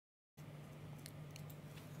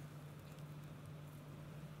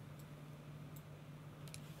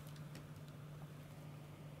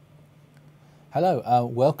Hello,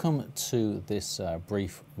 welcome to this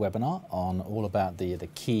brief webinar on all about the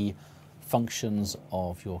key functions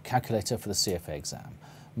of your calculator for the CFA exam.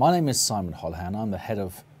 My name is Simon Holohan. I'm the head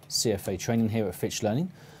of CFA training here at Fitch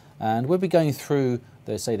Learning, and we'll be going through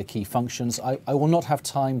the key functions. I will not have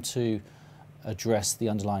time to address the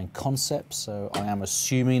underlying concepts, so I am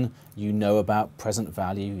assuming you know about present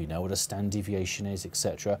value, you know what a standard deviation is,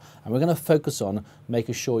 etc. And we're going to focus on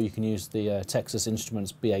making sure you can use the Texas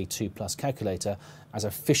Instruments BA2 Plus calculator as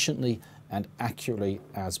efficiently and accurately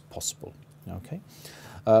as possible. Okay.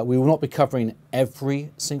 We will not be covering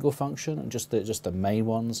every single function, just the main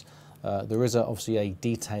ones. There is obviously a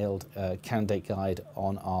detailed candidate guide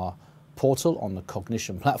on our portal on the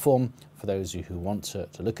Cognition platform for those of you who want to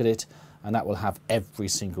look at it, and that will have every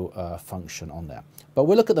single function on there. But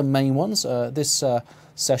we'll look at the main ones. This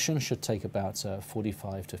session should take about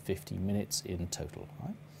 45 to 50 minutes in total.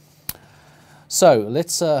 Right? So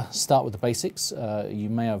let's start with the basics. You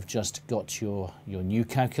may have just got your new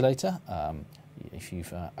calculator. If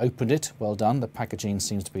you've opened it, well done. The packaging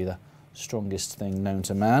seems to be the strongest thing known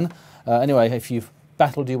to man. Anyway, if you've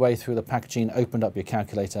battled your way through the packaging, opened up your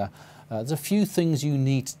calculator, there's a few things you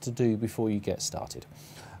need to do before you get started.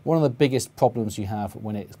 One of the biggest problems you have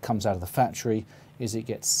when it comes out of the factory is it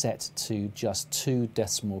gets set to just 2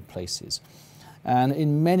 decimal places. And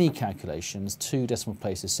in many calculations, 2 decimal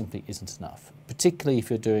places simply isn't enough, particularly if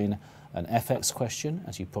you're doing an FX question.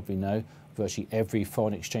 As you probably know, virtually every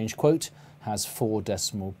foreign exchange quote has 4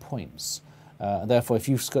 decimal points. Therefore, if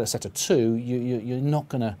you've got it set to 2, you're not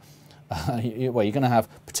going to, you're going to have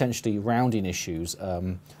potentially rounding issues,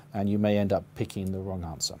 and you may end up picking the wrong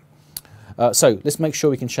answer. So let's make sure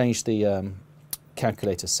we can change the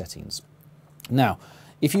calculator settings. Now,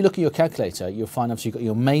 if you look at your calculator, you'll find obviously you've got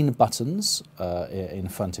your main buttons in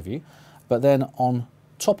front of you, but then on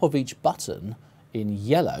top of each button in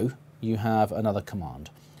yellow, you have another command.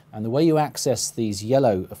 And the way you access these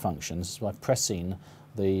yellow functions is by pressing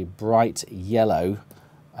the bright yellow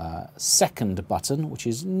second button, which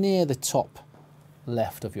is near the top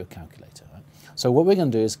left of your calculator. Right? So what we're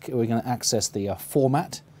going to do is we're going to access the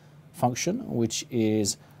format function, which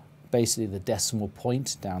is basically the decimal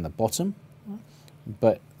point down the bottom,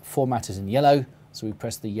 but format is in yellow, so we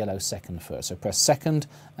press the yellow second first. So press second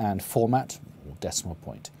and format, or decimal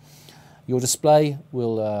point. Your display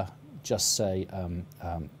will just say,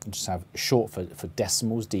 just have short for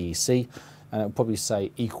decimals, DEC, and it will probably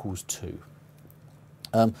say equals 2.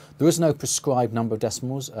 There is no prescribed number of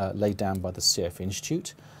decimals laid down by the CFA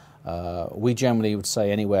Institute. We generally would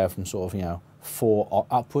say anywhere from sort of, 4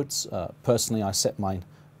 upwards. Personally, I set mine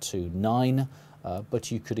to 9,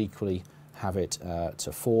 but you could equally have it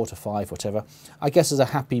to 4, to 5, whatever. I guess as a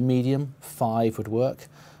happy medium, 5 would work.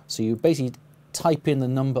 So you basically type in the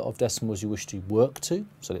number of decimals you wish to work to.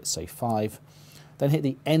 So let's say 5. Then hit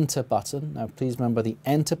the Enter button. Now please remember the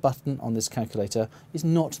Enter button on this calculator is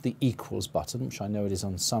not the equals button, which I know it is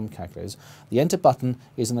on some calculators. The Enter button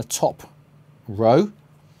is in the top row.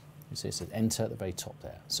 You see it says Enter at the very top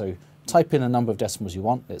there. So type in a number of decimals you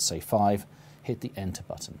want, let's say 5, hit the Enter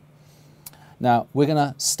button. Now we're going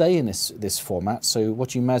to stay in this format, so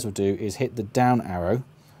what you may as well do is hit the down arrow.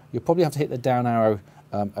 You'll probably have to hit the down arrow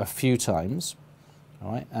a few times,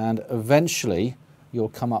 all right, and eventually you'll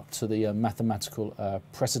come up to the mathematical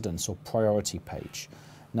precedence or priority page.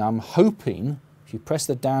 Now I'm hoping, if you press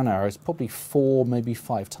the down arrow, it's probably 4, maybe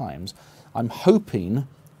 5 times, I'm hoping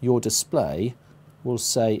your display will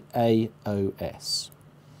say AOS.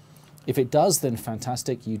 If it does, then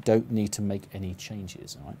fantastic, you don't need to make any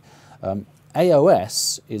changes. All right?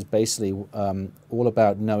 AOS is basically all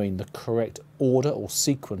about knowing the correct order or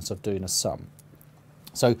sequence of doing a sum.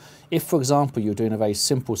 So if, for example, you're doing a very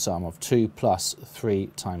simple sum of 2 plus 3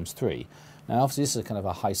 times 3, now obviously this is kind of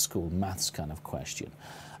a high school maths kind of question.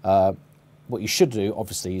 What you should do,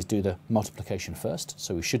 obviously, is do the multiplication first.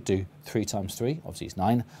 So we should do 3 times 3, obviously it's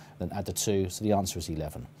 9, then add the 2, so the answer is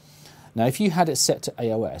 11. Now if you had it set to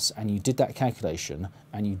AOS and you did that calculation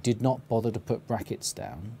and you did not bother to put brackets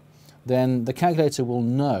down, then the calculator will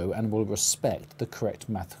know and will respect the correct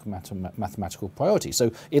mathematical priority.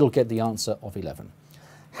 So it'll get the answer of 11.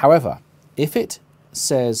 However, if it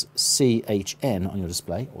says CHN on your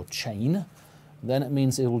display, or chain, then it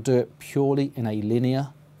means it will do it purely in a linear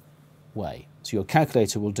way. So your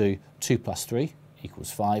calculator will do 2 plus 3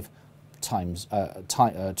 equals 5 times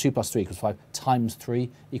 2 plus 3 equals 5 times 3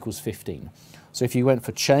 equals 15. So if you went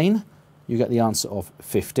for chain, you get the answer of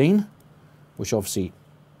 15, which obviously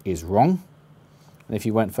is wrong. And if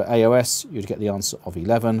you went for AOS, you'd get the answer of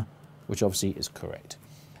 11, which obviously is correct.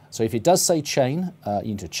 So if it does say chain, you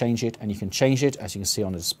need to change it, and you can change it, as you can see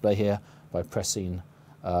on the display here, by pressing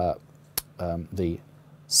the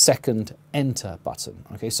second enter button.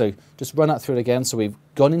 Okay, so just run that through it again. So we've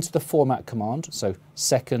gone into the format command, so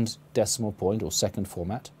second decimal point or second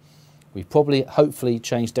format. We probably, hopefully,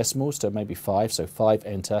 changed decimals to maybe 5, so 5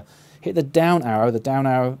 enter. Hit the down arrow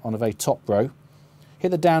on the very top row.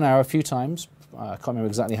 Hit the down arrow a few times. I can't remember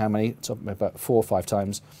exactly how many, about 4 or 5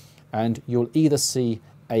 times. And you'll either see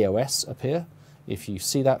AOS appear. If you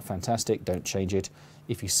see that, fantastic, don't change it.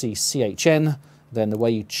 If you see CHN, then the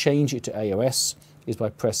way you change it to AOS is by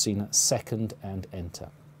pressing second and enter.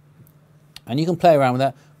 And you can play around with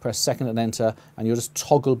that, press second and enter, and you'll just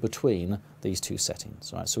toggle between these two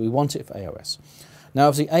settings. Right? So we want it for AOS. Now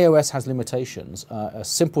obviously AOS has limitations. A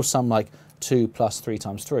simple sum like 2 plus 3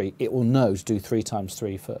 times 3, it will know to do 3 times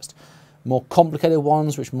 3 first. More complicated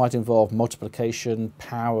ones, which might involve multiplication,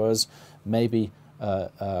 powers, maybe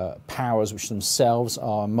powers which themselves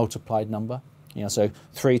are a multiplied number. You know, so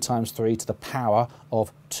 3 times 3 to the power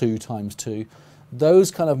of 2 times 2.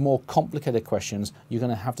 Those kind of more complicated questions, you're going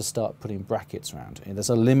to have to start putting brackets around. And there's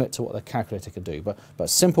a limit to what the calculator can do, but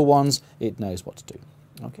simple ones, it knows what to do.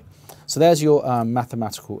 Okay, so there's your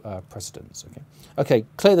mathematical precedence. Okay,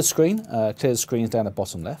 clear the screen. Clear the screens down the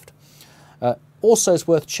bottom left. Also, it's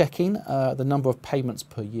worth checking the number of payments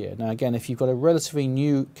per year. Now, again, if you've got a relatively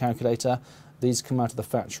new calculator, these come out of the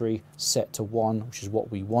factory set to 1, which is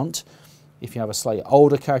what we want. If you have a slightly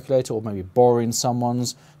older calculator or maybe borrowing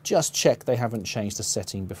someone's, just check they haven't changed the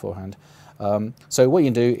setting beforehand. So what you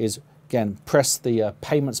can do is, again, press the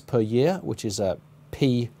payments per year, which is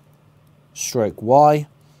P/Y,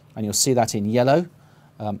 and you'll see that in yellow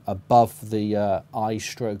above the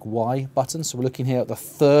I/Y button. So we're looking here at the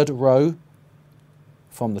third row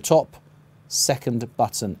from the top, second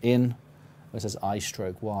button in, where it says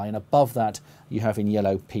I/Y, and above that you have in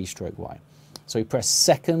yellow P/Y. So you press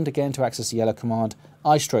second again to access the yellow command,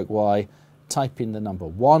 I/Y, type in the number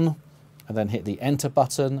 1, and then hit the enter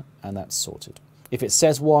button, and that's sorted. If it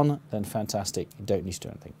says 1, then fantastic, you don't need to do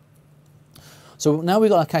anything. So now we've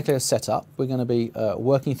got our calculator set up, we're going to be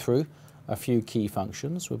working through a few key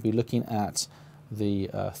functions. We'll be looking at the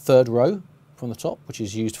third row from the top, which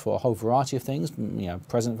is used for a whole variety of things, you know,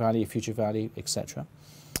 present value, future value, etc.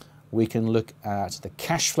 We can look at the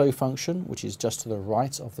cash flow function, which is just to the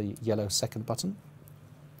right of the yellow second button.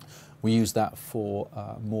 We use that for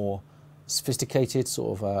more sophisticated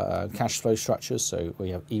sort of cash flow structures, so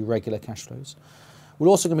we have irregular cash flows. We're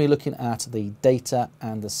also going to be looking at the data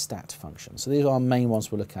and the stat function. So these are our main ones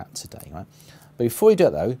we'll look at today, right? But before we do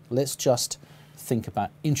it though, let's just think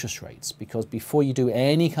about interest rates, because before you do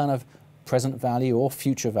any kind of present value or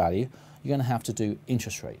future value, you're going to have to do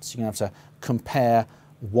interest rates. You're going to have to compare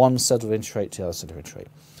one set of interest rate to the other set of interest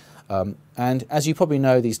rate. And as you probably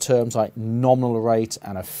know, these terms like nominal rate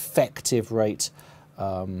and effective rate,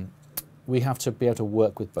 we have to be able to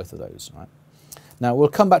work with both of those, right? Now we'll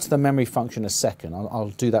come back to the memory function in a second.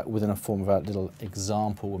 I'll do that within a form of a little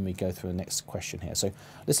example when we go through the next question here. So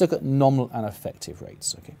let's look at nominal and effective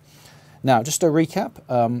rates. Okay. Now just to recap,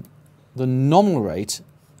 the nominal rate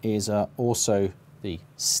is also the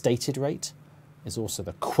stated rate, is also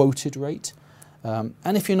the quoted rate. And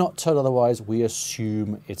if you're not told otherwise, we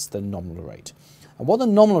assume it's the nominal rate. And what the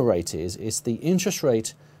nominal rate is the interest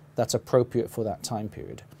rate that's appropriate for that time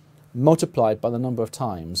period, multiplied by the number of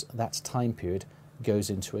times that time period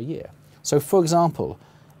goes into a year. So for example,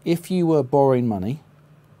 if you were borrowing money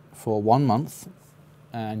for 1 month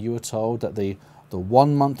and you were told that the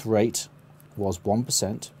 1 month rate was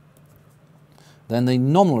 1%, then the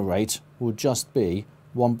nominal rate would just be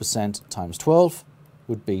 1% times 12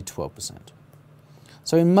 would be 12%.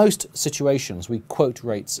 So in most situations, we quote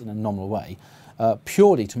rates in a nominal way,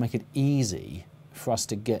 purely to make it easy for us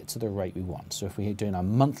to get to the rate we want. So if we're doing a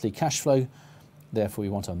monthly cash flow, therefore we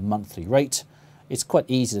want a monthly rate, it's quite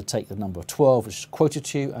easy to take the number of 12, which is quoted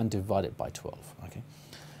to you, and divide it by 12. Okay.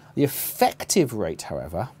 The effective rate,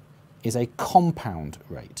 however, is a compound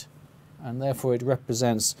rate, and therefore it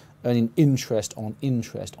represents earning interest on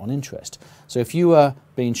interest on interest. So if you are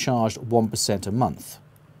being charged 1% a month,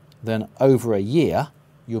 then over a year,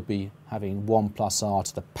 you'll be having 1 plus r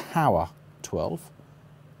to the power 12,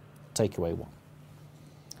 take away 1.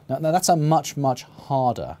 Now that's a much, much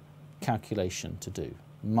harder calculation to do,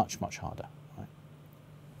 much, much harder.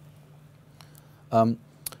 Right?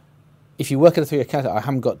 If you work at a 3-year calculator, I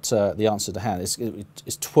haven't got the answer to hand,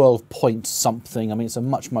 it's 12 point something. I mean, it's a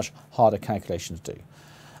much, much harder calculation to do.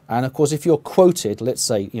 And of course, if you're quoted, let's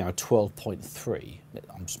say, 12.3,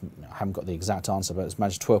 I haven't got the exact answer, but it's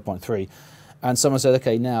managed 12.3, and someone said,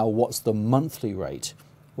 okay, now what's the monthly rate?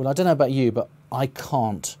 Well, I don't know about you, but I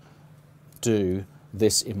can't do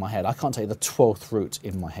this in my head. I can't take the 12th root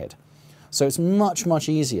in my head. So it's much, much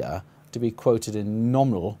easier to be quoted in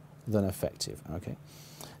nominal than effective. Okay.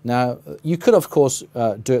 Now, you could, of course,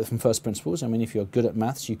 do it from first principles. I mean, if you're good at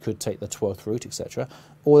maths, you could take the 12th root, etc.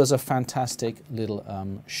 Or there's a fantastic little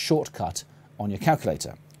shortcut on your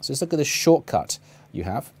calculator. So let's look at this shortcut you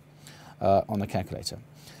have on the calculator.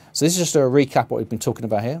 So this is just a recap what we've been talking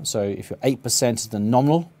about here. So if you're 8% is the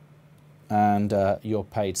nominal and you're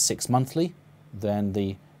paid 6 monthly, then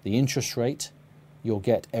the interest rate you'll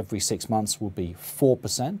get every 6 months will be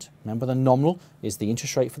 4%. Remember, the nominal is the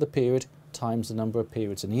interest rate for the period times the number of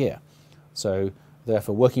periods in a year. So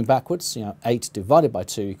therefore, working backwards, 8 divided by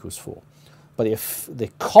 2 equals 4. But if the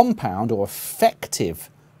compound or effective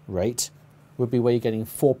rate would be where you're getting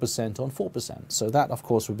 4% on 4%. So that, of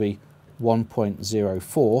course, would be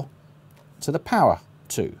 1.04 to the power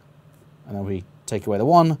 2. And then we take away the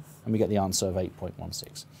 1 and we get the answer of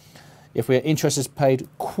 8.16. If we're interest is paid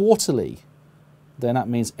quarterly, then that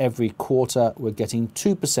means every quarter we're getting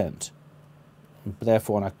 2%.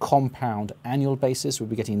 Therefore, on a compound annual basis, we'll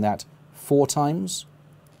be getting that 4 times.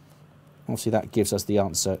 Obviously, that gives us the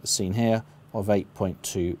answer seen here of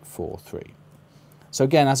 8.243. So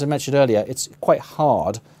again, as I mentioned earlier, it's quite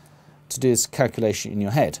hard to do this calculation in your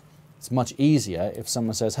head. It's much easier if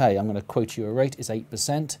someone says, hey, I'm going to quote you a rate, it's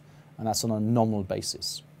 8%, and that's on a nominal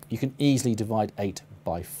basis. You can easily divide 8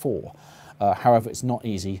 by 4. However, it's not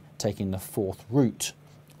easy taking the 4th root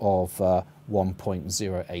of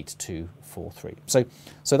 1.08243.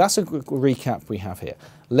 So that's a good recap we have here.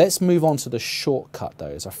 Let's move on to the shortcut, though.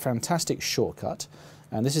 It's a fantastic shortcut,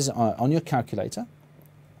 and this is on your calculator.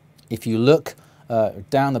 If you look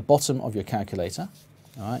down the bottom of your calculator,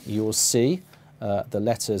 all right, you will see the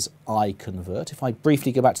letters I convert. If I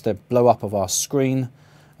briefly go back to the blow up of our screen,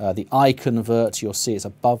 the I convert, you'll see it's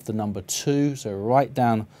above the number 2, so right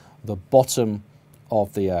down the bottom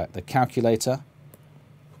of the calculator,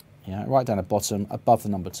 right down the bottom above the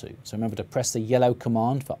number 2. So remember to press the yellow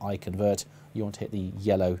command for I convert. You want to hit the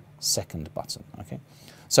yellow second button. Okay,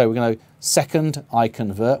 so we're going to second I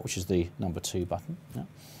convert, which is the number 2 button. Yeah.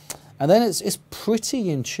 And then it's pretty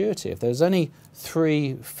intuitive. There's only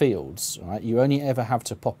 3 fields, right? You only ever have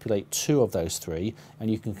to populate 2 of those 3, and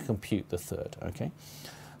you can compute the 3rd. Okay,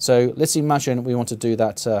 so let's imagine we want to do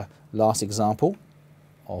that last example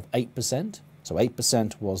of 8%. So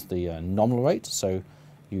 8% was the nominal rate. So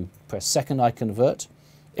you press second I convert.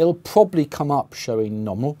 It'll probably come up showing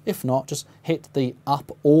nominal. If not, just hit the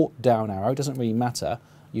up or down arrow. It doesn't really matter.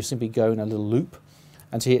 You simply go in a little loop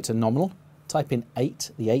until you hit to nominal. Type in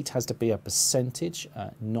 8. The 8 has to be a percentage,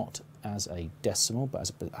 not as a decimal, but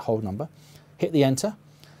as a whole number. Hit the enter.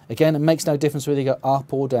 Again, it makes no difference whether you go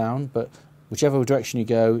up or down, but whichever direction you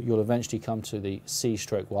go, you'll eventually come to the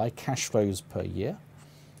C/Y, cash flows per year.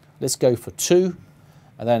 Let's go for 2,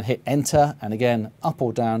 and then hit enter, and again, up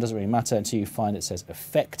or down, doesn't really matter until you find it says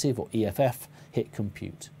effective or EFF, hit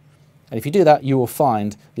compute. And if you do that, you will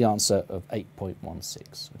find the answer of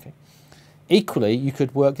 8.16. Okay. Equally, you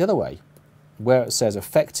could work the other way. Where it says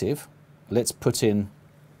effective, let's put in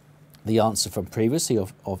the answer from previously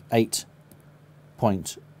of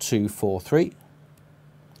 8.243.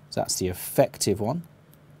 So that's the effective one.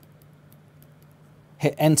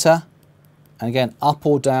 Hit enter, and again, up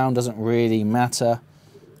or down doesn't really matter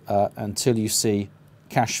until you see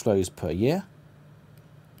cash flows per year.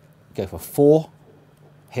 Go for 4,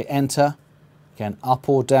 hit enter, again, up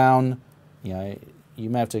or down, you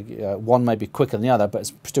may have to, one may be quicker than the other, but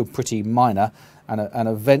it's still pretty minor, and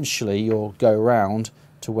eventually you'll go around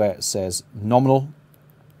to where it says nominal,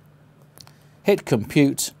 hit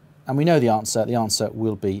compute, and we know the answer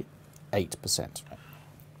will be 8%.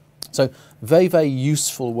 So very, very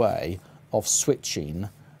useful way of switching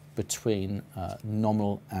between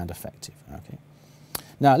nominal and effective. Okay.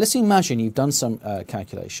 Now let's imagine you've done some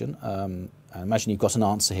calculation. Imagine you've got an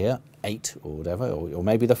answer here, 8 or whatever, or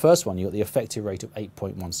maybe the first one, you've got the effective rate of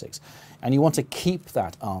 8.16, and you want to keep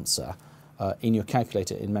that answer in your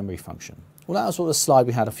calculator in memory function. Well, that was what the slide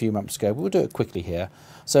we had a few months ago, but we'll do it quickly here.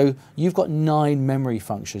 So you've got 9 memory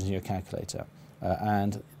functions in your calculator,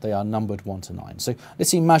 and they are numbered 1 to 9. So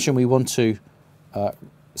let's imagine we want to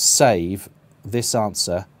save this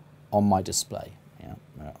answer on my display,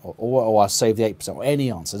 or I'll save the 8%, or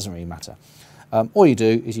any answer, doesn't really matter. All you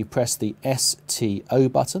do is you press the STO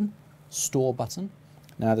button, store button.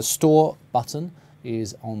 Now the store button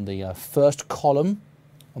is on the first column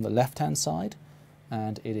on the left-hand side,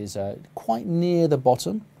 and it is quite near the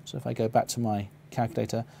bottom. So if I go back to my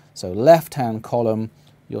calculator, so left-hand column,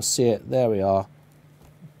 you'll see it, there we are,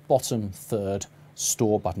 bottom third,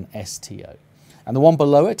 store button, STO. And the one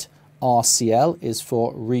below it, RCL, is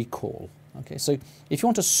for recall. Okay, so if you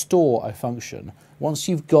want to store a function, once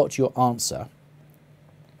you've got your answer,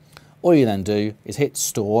 all you then do is hit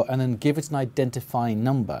store and then give it an identifying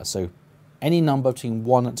number. So any number between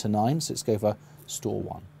 1 to 9, so let's go for store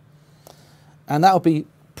 1. And that will be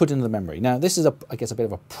put into the memory. Now this is, I guess, a bit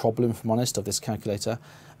of a problem, if I'm honest, of this calculator.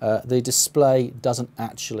 The display doesn't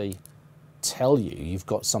actually tell you you've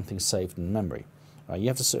got something saved in memory. You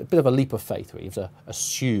have to, a bit of a leap of faith, where you have to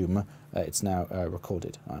assume it's now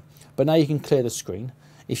recorded. Right? But now you can clear the screen.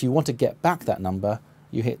 If you want to get back that number,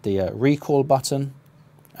 you hit the recall button,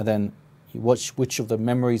 and then which of the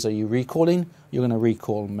memories are you recalling? You're going to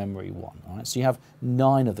recall memory 1. All right? So you have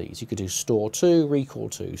 9 of these. You could do store 2, recall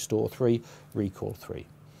 2, store 3, recall 3.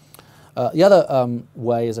 The other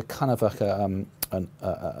way is a kind of like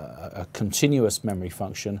a continuous memory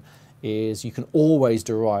function, is you can always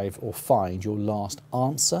derive or find your last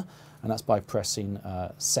answer, and that's by pressing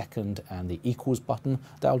second and the equals button.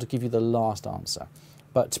 That will give you the last answer.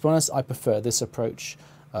 But to be honest, I prefer this approach,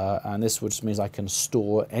 and this just means I can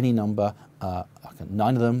store any number, 9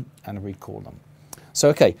 of them, and recall them. So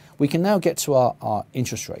okay, we can now get to our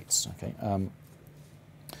interest rates. Okay, and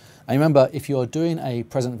remember, if you're doing a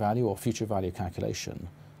present value or future value calculation,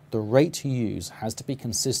 the rate you use has to be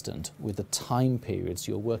consistent with the time periods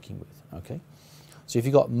you're working with. Okay, so if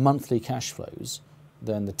you've got monthly cash flows,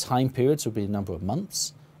 then the time periods will be the number of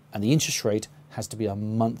months, and the interest rate has to be a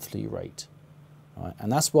monthly rate. Right?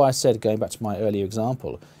 And that's why I said, going back to my earlier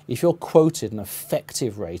example, if you're quoted an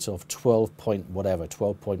effective rate of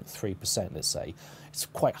 12.3%, let's say, it's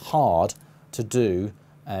quite hard to do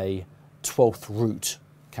a 12th root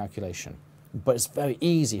calculation. But it's very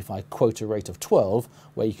easy if I quote a rate of 12,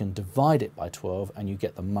 where you can divide it by 12 and you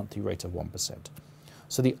get the monthly rate of 1%.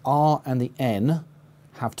 So the R and the N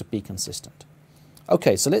have to be consistent.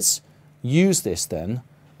 Okay, so let's use this then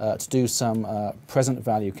to do some present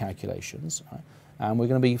value calculations. Right? And we're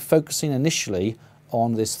going to be focusing initially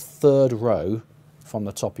on this third row from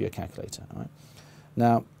the top of your calculator. Right?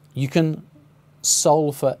 Now, you can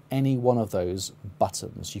solve for any one of those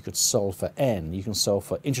buttons. You could solve for N, you can solve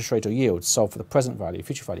for interest rate or yield, solve for the present value,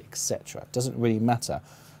 future value, etc. It doesn't really matter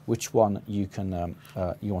which one you can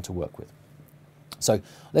you want to work with. So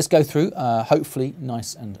let's go through, hopefully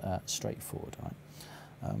nice and straightforward. Right?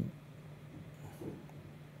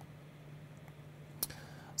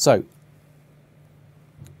 So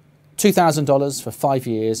 $2,000 for 5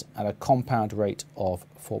 years at a compound rate of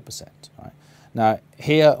 4%. Right? Now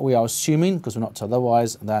here we are assuming, because we're not told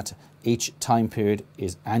otherwise, that each time period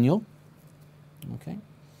is annual. Okay,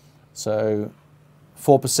 so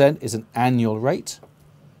 4% is an annual rate,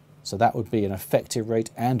 so that would be an effective rate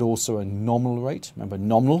and also a nominal rate. Remember,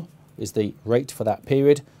 nominal is the rate for that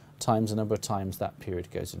period times the number of times that period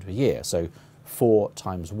goes into a year. So 4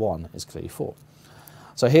 times 1 is clearly 4.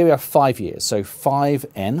 So here we have 5 years, so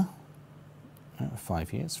 5N,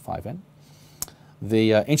 5 years, 5N.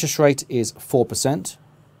 The interest rate is 4%,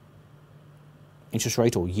 interest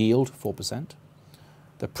rate or yield 4%.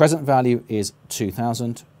 The present value is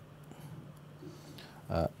 2,000.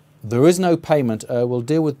 There is no payment. We'll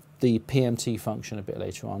deal with the PMT function a bit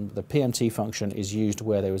later on. The PMT function is used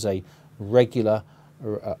where there is a regular,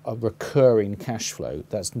 a recurring cash flow.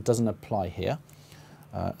 That doesn't apply here.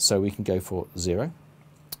 So we can go for 0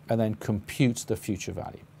 and then compute the future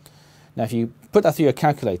value. Now if you put that through your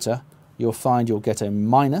calculator, you'll find you'll get a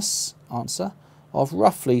minus answer of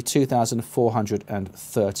roughly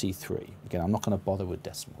 2,433. Again, I'm not going to bother with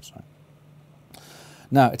decimals. Right?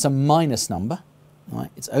 Now, it's a minus number.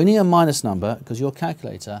 Right? It's only a minus number because your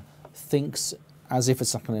calculator thinks as if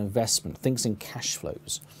it's like an investment, thinks in cash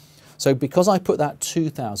flows. So because I put that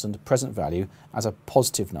 2,000 present value as a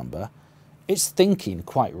positive number, it's thinking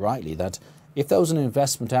quite rightly that if there was an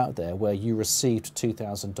investment out there where you received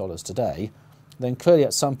 $2,000 today, then clearly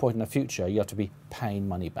at some point in the future you have to be paying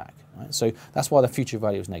money back. Right? So that's why the future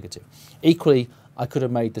value is negative. Equally, I could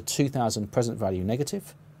have made the 2,000 present value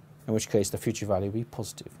negative, in which case the future value would be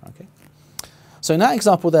positive. Okay. So in that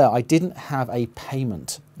example there, I didn't have a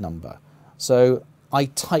payment number. So I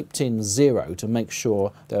typed in 0 to make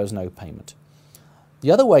sure there was no payment. The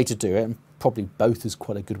other way to do it, and probably both is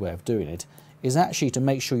quite a good way of doing it, is actually to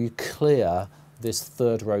make sure you clear this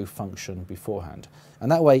third row function beforehand.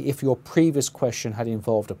 And that way, if your previous question had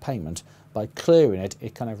involved a payment, by clearing it,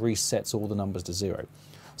 it kind of resets all the numbers to 0.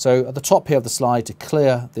 So at the top here of the slide, to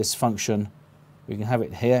clear this function, we can have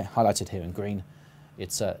it here, highlighted here in green.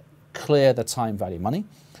 It's clear the time value money.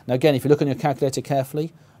 Now again, if you look on your calculator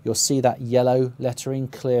carefully, you'll see that yellow lettering,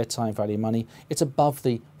 clear time value money. It's above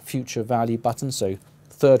the future value button, so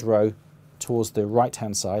third row towards the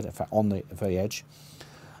right-hand side, in fact on the very edge.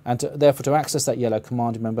 And therefore, to access that yellow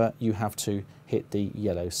command, remember, you have to hit the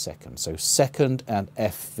yellow second. So second and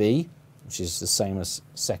FV, which is the same as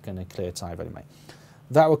second and clear time value May.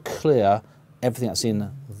 That will clear everything that's in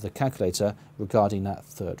the calculator regarding that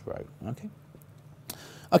third row. Okay.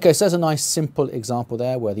 Okay, so there's a nice simple example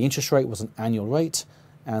there where the interest rate was an annual rate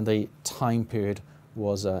and the time period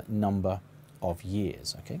was a number of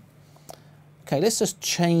years. Okay. Okay, let's just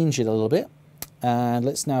change it a little bit and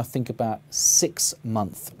let's now think about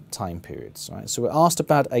 6-month time periods. Right? So we're asked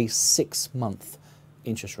about a 6-month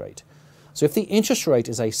interest rate. So if the interest rate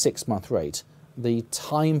is a 6-month rate, the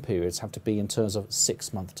time periods have to be in terms of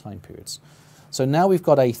 6-month time periods. So now we've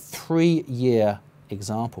got a 3-year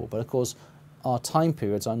example, but of course our time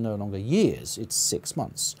periods are no longer years, it's 6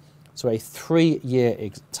 months. So a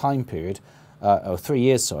 3-year time period, or 3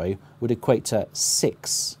 years, sorry, would equate to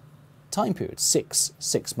 6 time periods,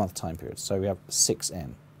 6-month time periods. So we have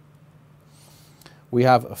 6n. We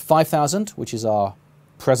have 5,000, which is our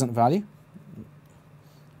present value.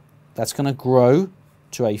 That's going to grow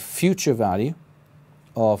to a future value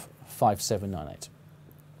of 5,798.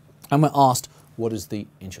 And we're asked, what is the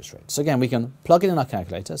interest rate? So again, we can plug it in our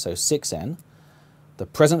calculator. So 6n, the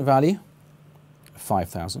present value,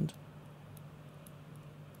 5,000.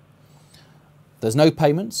 There's no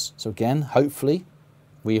payments. So again, hopefully,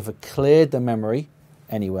 we've cleared the memory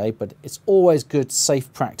anyway, but it's always good,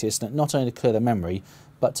 safe practice that not only to clear the memory,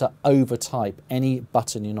 but to overtype any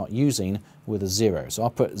button you're not using with a 0. So I'll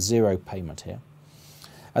put 0 payment here.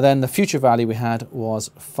 And then the future value we had was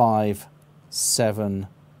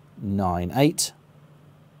 5,798,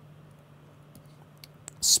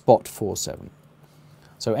 spot 47.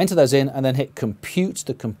 So enter those in and then hit compute.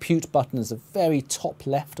 The compute button is the very top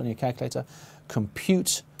left on your calculator.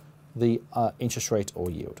 Compute the interest rate or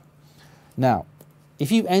yield. Now,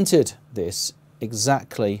 if you entered this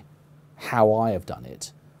exactly how I have done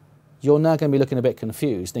it, you're now going to be looking a bit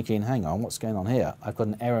confused, thinking, hang on, what's going on here? I've got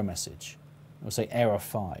an error message. We'll say error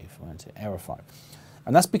 5, won't it? Error 5.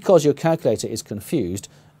 And that's because your calculator is confused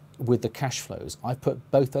with the cash flows. I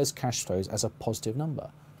put both those cash flows as a positive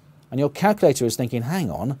number. And your calculator is thinking,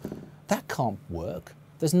 hang on, that can't work.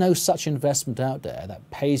 There's no such investment out there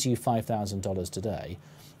that pays you $5,000 today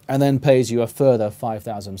and then pays you a further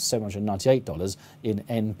 $5,798 in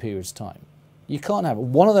n periods time. You can't have it.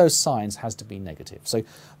 One of those signs has to be negative. So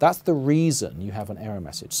that's the reason you have an error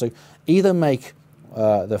message. So either make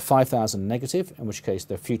the 5,000 negative, in which case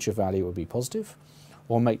the future value would be positive,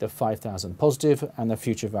 or make the 5,000 positive and the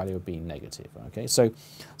future value would be negative. Okay, so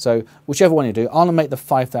whichever one you do, I'm going to make the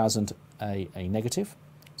 5,000 a negative.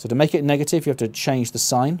 So to make it negative, you have to change the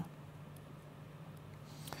sign.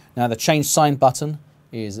 Now the change sign button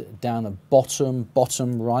is down the bottom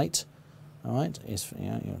right. All right, if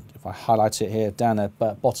I highlight it here, down the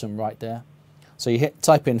bottom right there. So you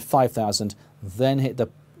type in 5,000, then hit the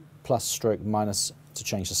plus stroke minus to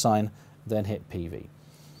change the sign, then hit PV.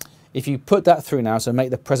 If you put that through now, so make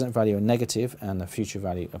the present value a negative and the future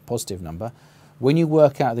value a positive number, when you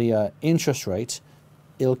work out the interest rate,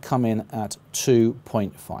 it'll come in at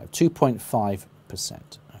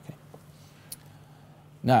 2.5%. Okay.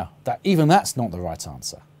 Now, even that's not the right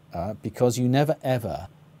answer because you never ever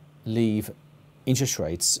leave interest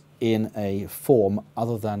rates in a form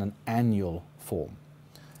other than an annual form.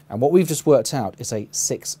 And what we've just worked out is a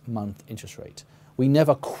 6-month interest rate. We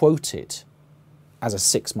never quote it as a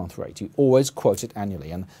 6-month rate. You always quote it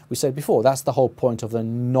annually. And we said before, that's the whole point of the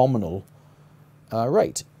nominal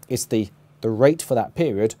rate. It's the rate for that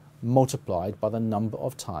period multiplied by the number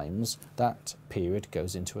of times that period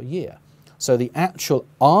goes into a year. So the actual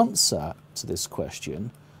answer to this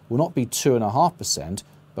question will not be 2.5%,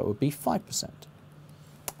 but would be 5%.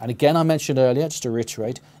 And again, I mentioned earlier, just to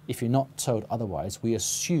reiterate, if you're not told otherwise, we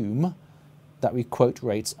assume that we quote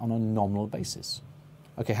rates on a nominal basis.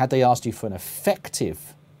 Okay, had they asked you for an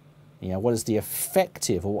effective, what is the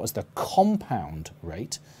effective or what is the compound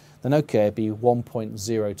rate, then okay, it'd be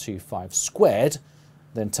 1.025 squared,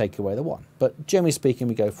 then take away the 1. But generally speaking,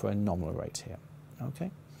 we go for a nominal rate here.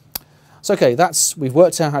 Okay, so okay, we've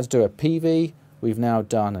worked out how to do a PV. We've now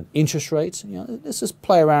done an interest rate. Let's just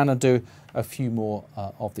play around and do a few more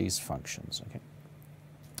of these functions. Okay.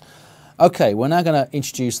 Okay, we're now going to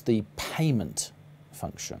introduce the payment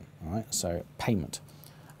function. All right, so payment,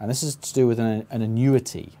 and this is to do with an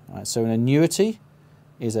annuity. All right? So an annuity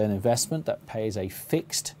is an investment that pays a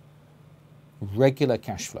fixed, regular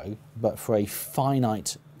cash flow, but for a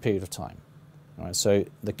finite period of time. All right, so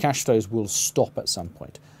the cash flows will stop at some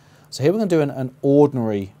point. So here we're going to do an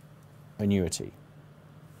ordinary annuity.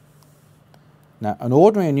 Now, an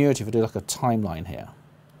ordinary annuity, if we do like a timeline here,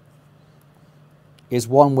 is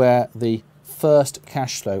one where the first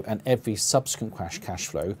cash flow and every subsequent cash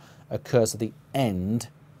flow occurs at the end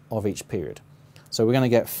of each period. So we're going to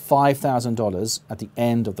get $5,000 at the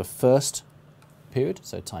end of the first period,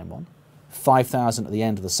 so time 1, 5,000 at the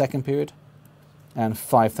end of the second period, and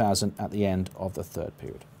 5,000 at the end of the third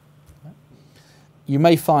period. You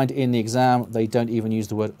may find in the exam they don't even use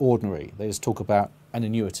the word ordinary. They just talk about an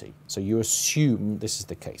annuity. So you assume this is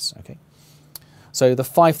the case. Okay. So the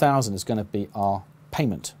 5,000 is going to be our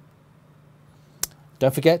payment.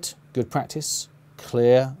 Don't forget, good practice,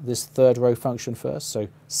 clear this third row function first. So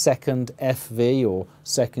second FV, or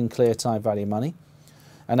second clear time value money.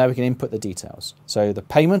 And now we can input the details. So the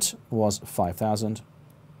payment was 5,000.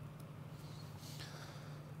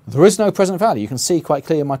 There is no present value. You can see quite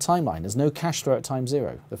clearly in my timeline. There's no cash flow at time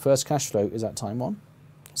 0. The first cash flow is at time 1.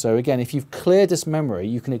 So again, if you've cleared this memory,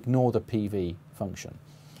 you can ignore the PV function.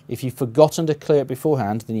 If you've forgotten to clear it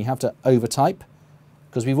beforehand, then you have to overtype,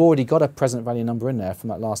 because we've already got a present value number in there from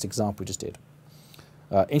that last example we just did.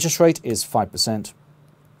 Interest rate is 5%,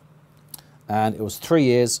 and it was 3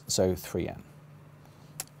 years, so 3N.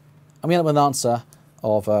 And we end up with an answer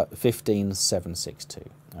of 15,762.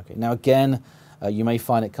 Okay. Now again, you may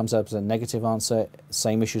find it comes up as a negative answer,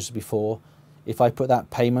 same issues as before. If I put that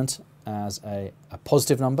payment as a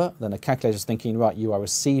positive number, then the calculator is thinking, right, you are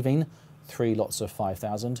receiving 3 lots of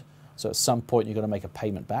 5,000. So at some point you're going to make a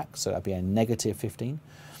payment back, so that'd be a negative 15.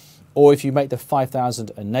 Or if you make the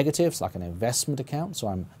 5,000 a negative, it's like an investment account, so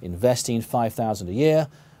I'm investing 5,000 a year,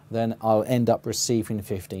 then I'll end up receiving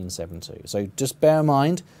 1572. So just bear in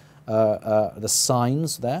mind the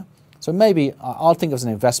signs there. So maybe I'll think of it as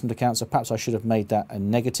an investment account, so perhaps I should have made that a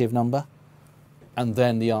negative number, and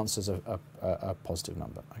then the answer's a positive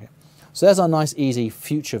number. Okay. So there's our nice easy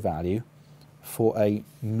future value for a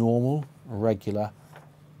normal, regular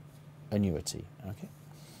annuity. Okay.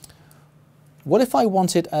 What if I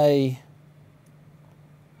wanted a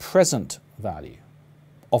present value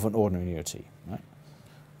of an ordinary annuity? Right?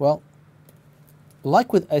 Well,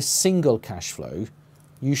 like with a single cash flow,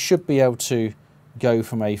 you should be able to go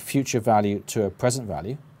from a future value to a present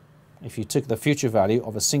value. If you took the future value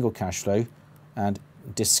of a single cash flow and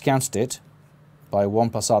discounted it by 1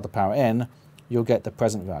 plus r to the power n, you'll get the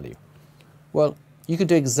present value. Well, you could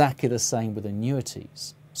do exactly the same with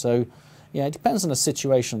annuities. So, yeah, it depends on the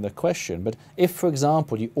situation of the question, but if, for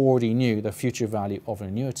example, you already knew the future value of an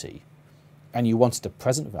annuity and you wanted the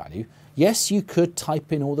present value, yes, you could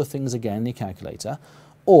type in all the things again in the calculator,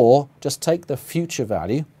 or just take the future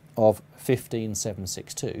value of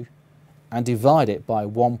 15,762 and divide it by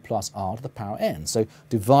 1 plus r to the power n. So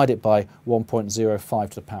divide it by 1.05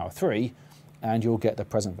 to the power 3, and you'll get the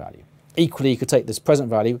present value. Equally, you could take this present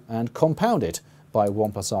value and compound it by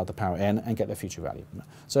 1 plus r to the power n and get the future value.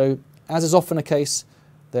 So, as is often the case,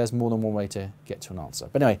 there's more than one way to get to an answer.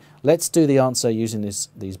 But anyway, let's do the answer using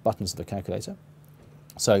these buttons of the calculator.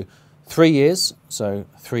 So 3 years, so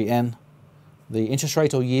 3n. The interest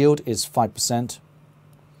rate or yield is 5%.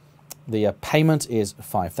 The payment is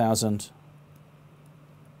 5,000.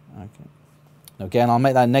 Okay. Now again, I'll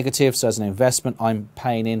make that negative, so as an investment, I'm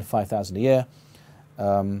paying in 5,000 a year.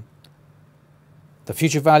 The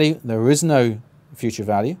future value, there is no future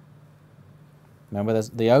value. Remember,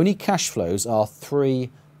 the only cash flows are 3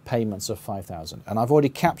 payments of 5,000. And I've already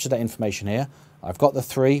captured that information here. I've got the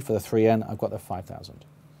 3 for the 3N, I've got the 5,000.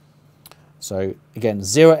 So again,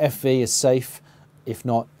 0 FV is safe. If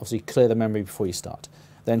not, obviously clear the memory before you start.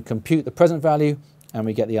 Then compute the present value, and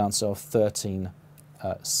we get the answer of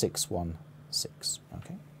 13,616.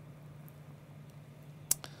 Okay.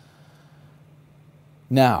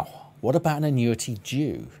 Now, what about an annuity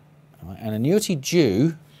due? Right, an annuity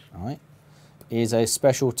due, right, is a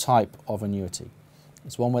special type of annuity.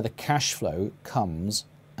 It's one where the cash flow comes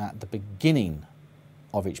at the beginning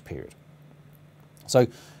of each period. So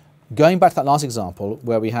going back to that last example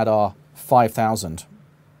where we had our 5,000,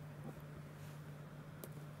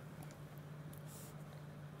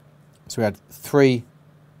 so we had three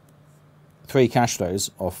cash flows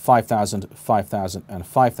of 5,000, 5,000 and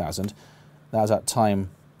 5,000. That was at time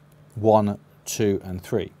 1, 2 and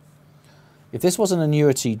 3. If this was an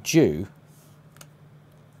annuity due,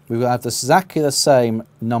 we would have exactly the same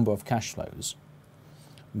number of cash flows,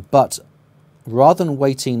 but rather than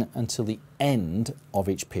waiting until the end of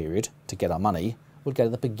each period to get our money, we'll get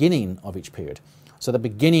at the beginning of each period. So the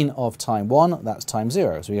beginning of time 1, that's time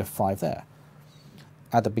 0, so we have 5 there.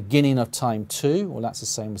 At the beginning of time 2, well, that's the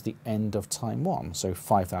same as the end of time 1, so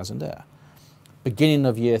 5,000 there. Beginning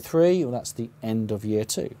of year 3, well, that's the end of year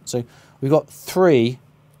 2. So we've got 3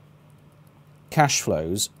 cash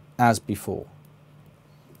flows as before.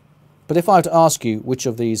 But if I were to ask you which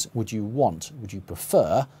of these would you want, would you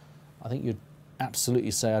prefer, I think you'd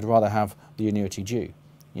absolutely say I'd rather have the annuity due.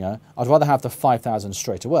 You know, I'd rather have the 5,000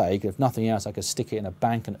 straight away, because if nothing else, I could stick it in a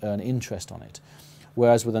bank and earn interest on it.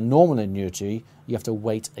 Whereas with a normal annuity, you have to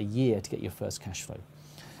wait a year to get your first cash flow.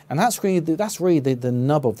 And that's really the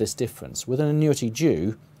nub of this difference. With an annuity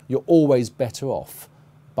due, you're always better off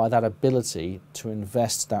by that ability to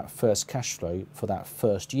invest that first cash flow for that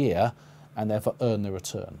first year and therefore earn the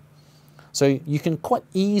return. So you can quite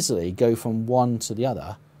easily go from one to the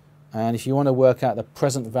other. And if you want to work out the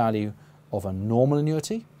present value of a normal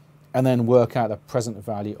annuity and then work out the present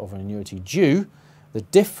value of an annuity due, the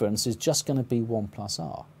difference is just going to be 1 plus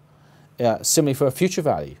R. Similarly for a future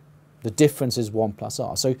value, the difference is 1 plus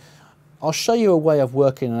R. So I'll show you a way of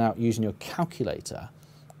working it out using your calculator,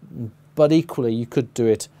 but equally you could do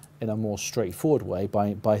it in a more straightforward way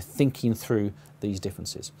by thinking through these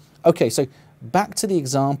differences. Okay, so back to the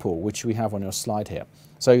example which we have on your slide here.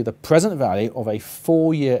 So the present value of a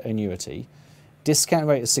 4-year annuity, discount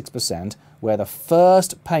rate is 6%, where the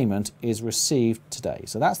first payment is received today.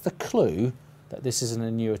 So that's the clue that this is an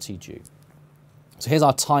annuity due. So here's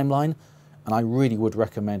our timeline, and I really would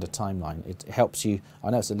recommend a timeline. It helps you,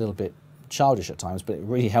 I know it's a little bit childish at times, but it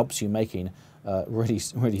really helps you making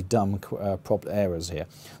really dumb errors here.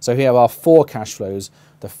 So here are our 4 cash flows.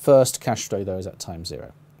 The first cash flow though is at time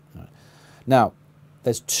 0. Right. Now,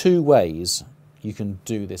 there's 2 ways you can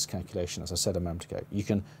do this calculation, as I said a moment ago. You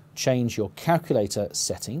can change your calculator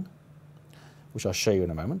setting, which I'll show you in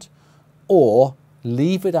a moment, or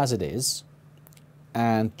leave it as it is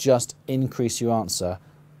and just increase your answer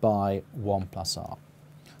by 1 plus R.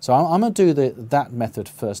 So I'm going to do that method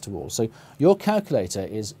first of all. So your calculator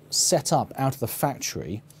is set up out of the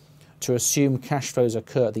factory to assume cash flows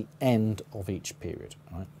occur at the end of each period.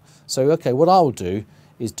 Right? So okay, what I'll do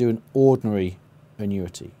is do an ordinary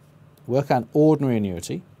annuity. Work out an ordinary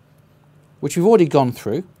annuity, which we've already gone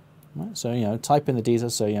through. Right? So, you know, type in the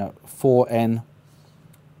details. So, you know, 4N,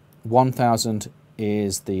 1,000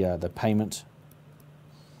 is the payment.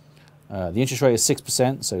 The interest rate is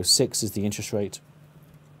 6%, so 6 is the interest rate.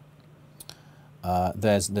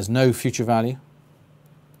 There's no future value.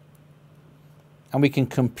 And we can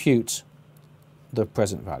compute the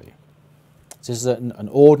present value. So this is an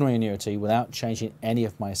ordinary annuity without changing any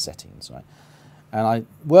of my settings, right? And I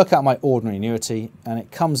work out my ordinary annuity, and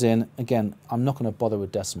it comes in, again, I'm not going to bother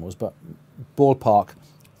with decimals, but ballpark,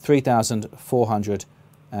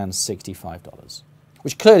 $3,465,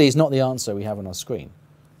 which clearly is not the answer we have on our screen.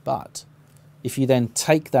 But if you then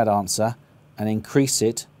take that answer and increase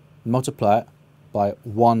it, multiply it by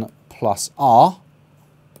 1 plus R,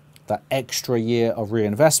 that extra year of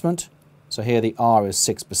reinvestment, so here the R is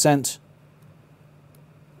 6%,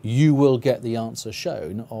 you will get the answer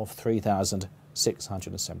shown of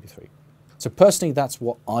 3,673. So personally, that's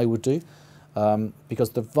what I would do, because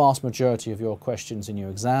the vast majority of your questions in your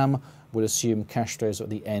exam will assume cash flows at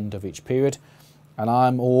the end of each period. And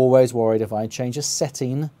I'm always worried if I change a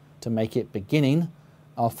setting to make it beginning,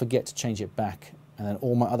 I'll forget to change it back, and then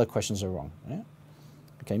all my other questions are wrong. Yeah?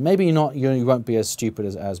 Okay, maybe you won't be as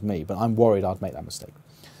stupid as me, but I'm worried I'd make that mistake.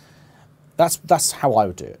 That's how I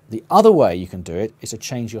would do it. The other way you can do it is to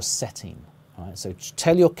change your setting. Right? So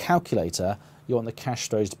tell your calculator you want the cash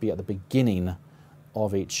flows to be at the beginning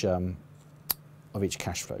of each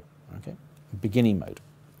cash flow. Okay, beginning mode.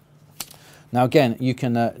 Now again, you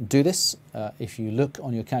can do this if you look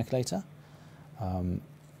on your calculator.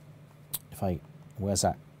 Where's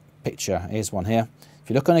that picture? Here's one here. If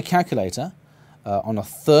you look on a calculator, on the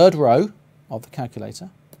 3rd row of the calculator,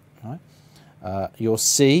 right, you'll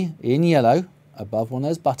see in yellow, above one of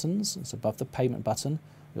those buttons, it's above the payment button,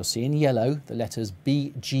 you'll see in yellow the letters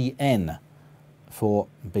BGN for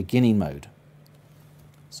beginning mode.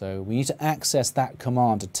 So we need to access that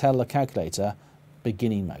command to tell the calculator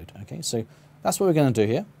beginning mode. Okay, so that's what we're going to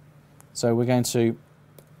do here. So we're going to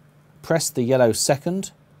press the yellow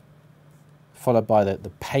second, followed by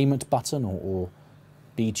the payment button or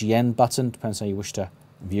BGN button, depends how you wish to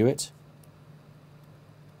view it.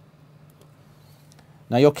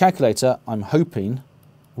 Now your calculator, I'm hoping,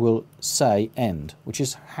 will say end, which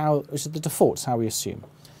is the default, it's how we assume.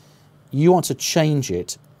 You want to change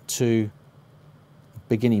it to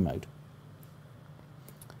beginning mode.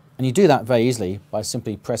 And you do that very easily by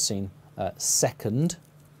simply pressing second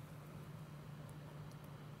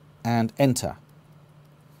and enter.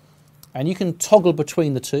 And you can toggle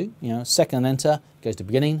between the two, you know, second and enter goes to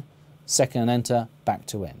beginning, second and enter back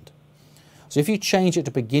to end. So if you change it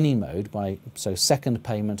to beginning mode so second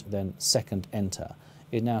payment, then second enter,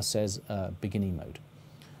 it now says beginning mode.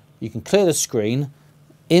 You can clear the screen,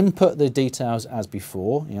 input the details as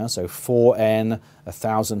before, you know, so 4N,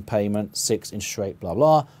 1,000 payment, 6 interest rate, blah,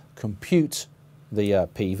 blah, compute the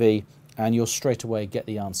PV, and you'll straight away get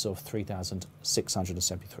the answer of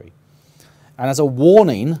 3,673. And as a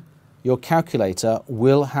warning, your calculator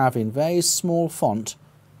will have in very small font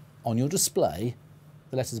on your display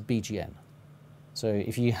the letters BGN. So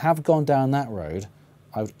if you have gone down that road,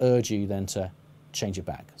 I would urge you then to change it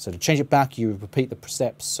back. So to change it back, you repeat the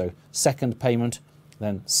steps. So second payment,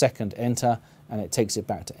 then second enter, and it takes it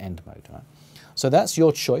back to end mode. Right? So that's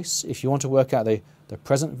your choice. If you want to work out the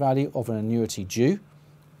present value of an annuity due,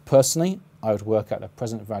 personally, I would work out the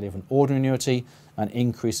present value of an ordinary annuity and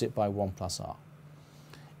increase it by 1 plus R.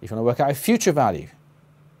 If you want to work out a future value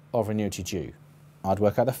of an annuity due, I'd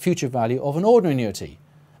work out the future value of an ordinary annuity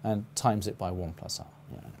and times it by 1 plus R.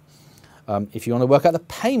 Yeah. If you want to work out the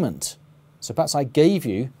payment, so perhaps I gave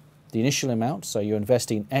you the initial amount, so you're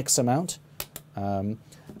investing X amount, and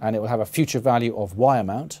it will have a future value of Y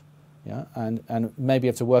amount, yeah, and maybe you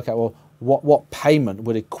have to work out, well, what payment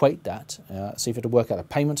would equate that. So if you have to work out a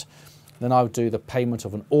payment, then I would do the payment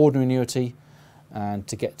of an ordinary annuity, and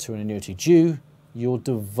to get to an annuity due, you'll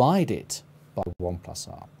divide it by 1 plus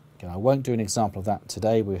R. Okay, I won't do an example of that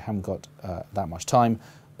today, we haven't got that much time,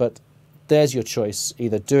 but there's your choice.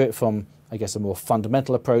 Either do it from, I guess, a more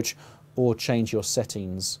fundamental approach, or change your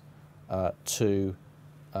settings to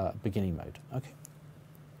beginning mode. Okay.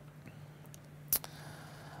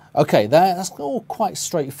 Okay, that's all quite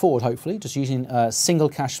straightforward, hopefully, just using single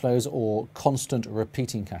cash flows or constant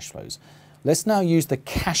repeating cash flows. Let's now use the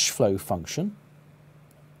cash flow function,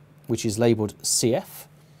 which is labeled CF.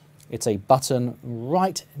 It's a button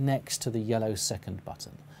right next to the yellow second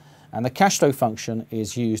button. And the cash flow function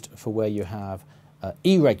is used for where you have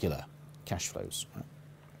irregular cash flows.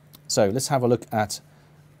 So let's have a look at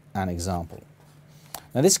an example.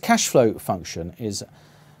 Now this cash flow function is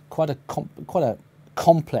quite a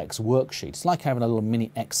complex worksheet. It's like having a little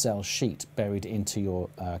mini Excel sheet buried into your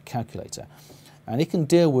calculator. And it can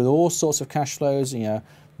deal with all sorts of cash flows, you know,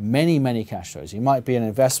 many cash flows. You might be an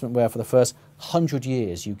investment where for the first 100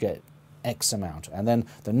 years you get X amount, and then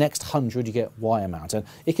the next 100 you get Y amount. And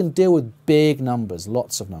it can deal with big numbers,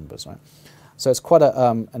 lots of numbers, right? So it's quite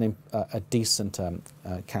a decent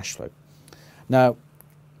cash flow. Now,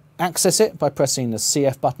 access it by pressing the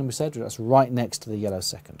CF button we said, that's right next to the yellow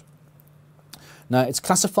second. Now, it's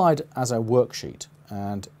classified as a worksheet,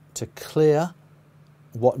 and to clear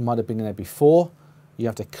what might have been in there before, you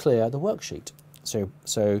have to clear the worksheet.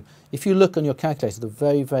 So if you look on your calculator, the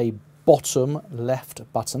very bottom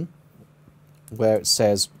left button, where it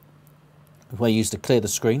says, where you use to clear the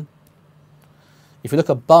screen, if you look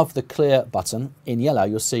above the clear button in yellow,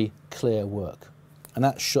 you'll see clear work. And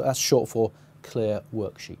that's short for clear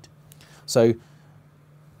worksheet. So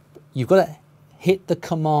you've got to hit the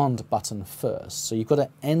command button first. So you've got to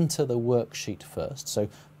enter the worksheet first. So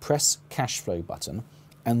press cash flow button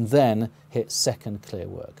and then hit second clear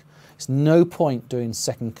work. There's no point doing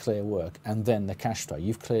second clear work and then the cash flow.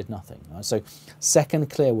 You've cleared nothing. Right? So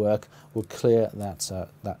second clear work will clear that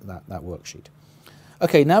worksheet.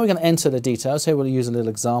 Okay, now we're going to enter the details. Here we'll use a little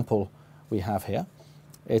example we have here.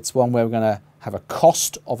 It's one where we're going to have a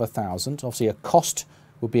cost of 1,000. Obviously a cost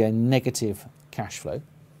would be a negative cash flow.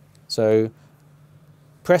 So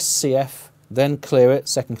press CF, then clear it,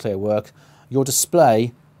 second clear work. Your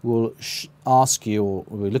display will ask you, or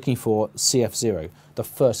we're looking for CF0, the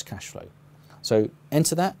first cash flow. So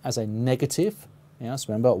enter that as a negative. Yes,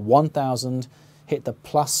 remember 1,000, hit the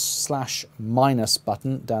 +/-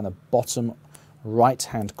 button down the bottom right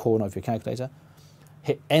hand corner of your calculator,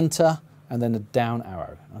 hit enter and then the down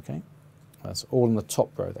arrow. Okay, that's all in the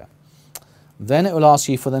top row there. Then it will ask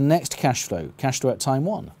you for the next cash flow at time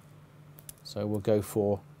 1. So we'll go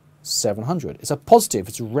for 700. It's a positive,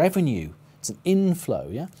 it's revenue, it's an inflow,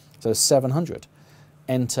 yeah? So 700.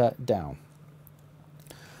 Enter down.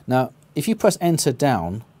 Now, if you press enter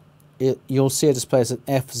down, you'll see a display that says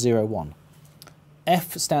F01.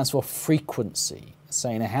 F stands for frequency,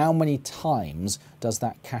 saying how many times does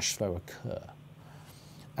that cash flow occur.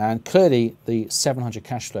 And clearly the 700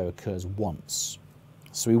 cash flow occurs once.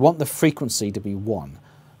 So we want the frequency to be 1.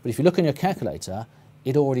 But if you look in your calculator,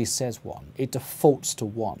 it already says 1. It defaults to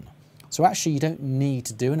 1. So actually you don't need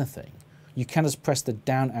to do anything. You can just press the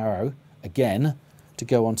down arrow again to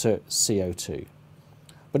go on to CO2.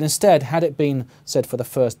 But instead, had it been said for the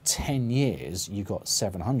first 10 years you got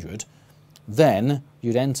 700, then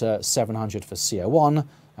you'd enter 700 for CO1,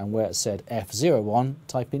 and where it said F01,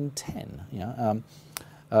 type in 10. Yeah?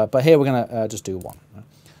 But here we're going to just do 1.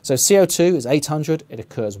 So CO2 is 800, it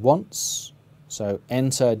occurs once. So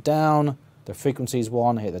enter down, the frequency is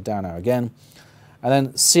 1, hit the down arrow again. And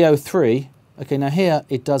then CO3, okay, now here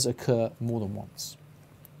it does occur more than once.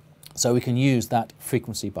 So we can use that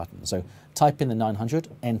frequency button. So type in the 900,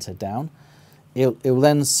 enter down. It will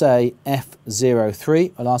then say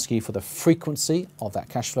F03. I'll ask you for the frequency of that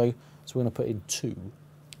cash flow. So we're going to put in 2.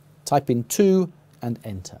 Type in 2 and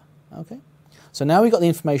enter. Okay. So now we've got the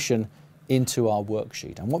information into our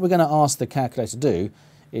worksheet. And what we're going to ask the calculator to do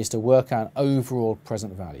is to work out overall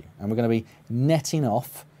present value. And we're going to be netting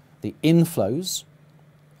off the inflows,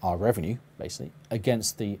 our revenue basically,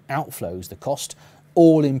 against the outflows, the cost,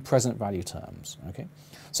 all in present value terms. Okay.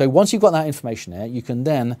 So once you've got that information there, you can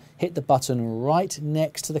then hit the button right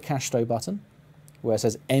next to the cash flow button where it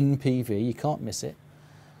says NPV, you can't miss it.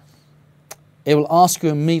 It will ask you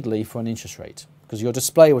immediately for an interest rate because your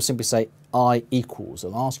display will simply say I equals.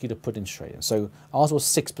 It'll ask you to put interest rate in. So ours was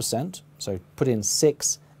 6%, so put in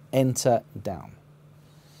 6, enter down.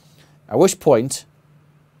 At which point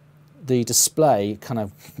the display kind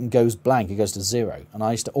of goes blank, it goes to 0. And I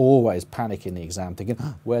used to always panic in the exam thinking,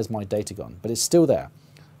 oh, where's my data gone? But it's still there.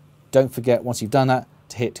 Don't forget, once you've done that,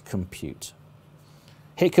 to hit compute.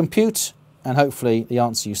 Hit compute, and hopefully the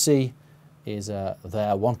answer you see is there,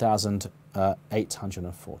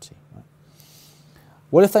 1,840. Right?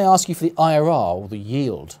 What if they ask you for the IRR, or the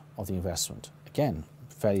yield of the investment? Again,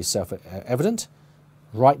 fairly self-evident.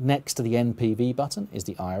 Right next to the NPV button is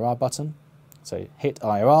the IRR button. So hit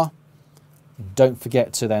IRR. Don't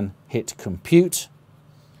forget to then hit compute.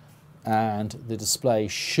 And the display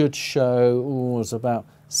should show, it's about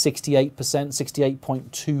 68%,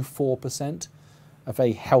 68.24%, a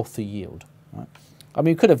very healthy yield. Right? I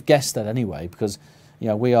mean, you could have guessed that anyway, because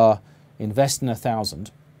we are investing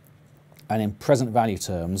 1,000, and in present value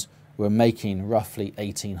terms, we're making roughly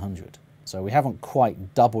 1,800. So we haven't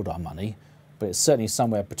quite doubled our money, but it's certainly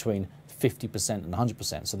somewhere between 50% and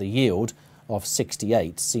 100%. So the yield of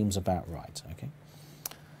 68 seems about right. Okay.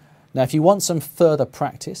 Now, if you want some further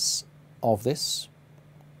practice of this,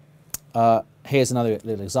 here's another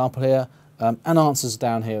little example here, and answers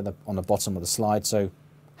down here on the bottom of the slide. So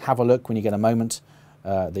have a look when you get a moment.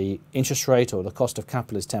 The interest rate or the cost of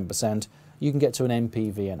capital is 10%. You can get to an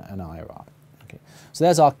NPV and an IRR. Okay. So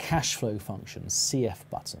there's our cash flow function, CF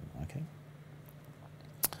button. Okay.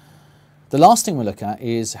 The last thing we'll look at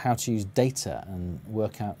is how to use data and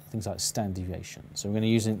work out things like standard deviation. So we're going to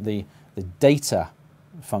use the data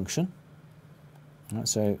function. Right,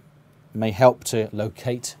 so it may help to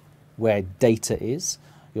locate where data is.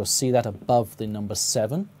 You'll see that above the number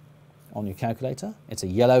 7 on your calculator. It's a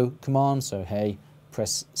yellow command, so hey,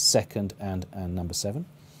 press second and number 7.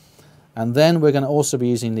 And then we're going to also be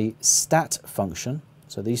using the stat function.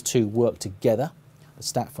 So these two work together, the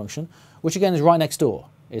stat function, which again is right next door.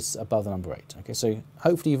 It's above the number 8. Okay, so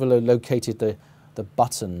hopefully you've located the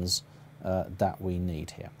buttons that we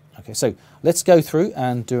need here. Okay, so let's go through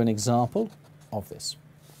and do an example of this.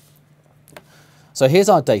 So here's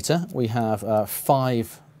our data. We have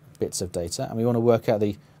 5 bits of data, and we want to work out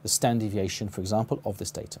the standard deviation, for example, of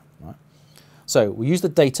this data. Right? So we use the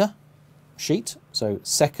data sheet. So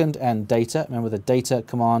second and data. Remember, the data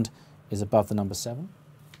command is above the number 7.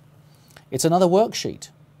 It's another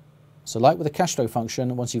worksheet. So like with the cash flow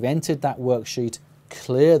function, once you've entered that worksheet,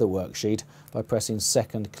 clear the worksheet by pressing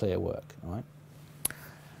second clear work. All right?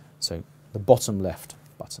 So the bottom left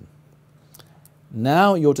button.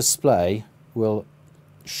 Now your display will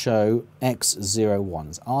show X01.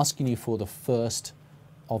 It's asking you for the first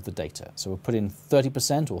of the data. So we'll put in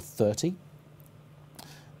 30% or 30,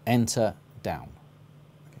 enter down.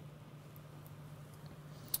 Okay.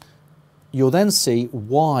 You'll then see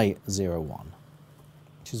Y01,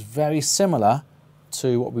 which is very similar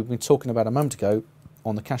to what we've been talking about a moment ago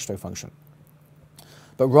on the cash flow function.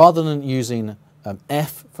 But rather than using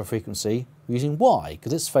F for frequency, we're using Y,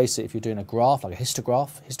 because let's face it, if you're doing a graph, like a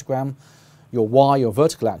histogram, your Y, your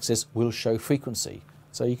vertical axis, will show frequency.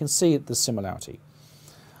 So you can see the similarity.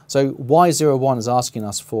 So Y01 is asking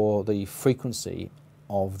us for the frequency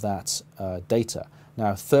of that data.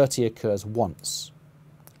 Now 30 occurs once.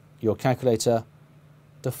 Your calculator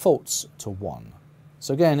defaults to 1.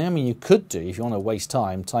 So again, I mean, you could do, if you want to waste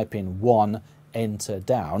time, type in 1, enter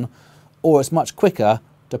down, or it's much quicker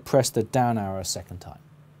to press the down arrow a second time.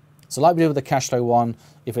 So like we did with the cash flow one,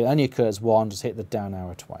 if it only occurs 1, just hit the down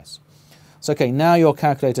arrow twice. So okay, now your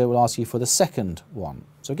calculator will ask you for the second one.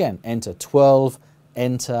 So again, enter 12,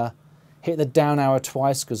 enter, hit the down arrow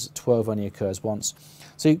twice because 12 only occurs once.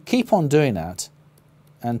 So you keep on doing that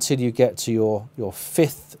until you get to your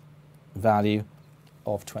 5th value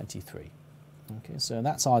of 23. Okay, so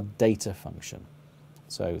that's our data function.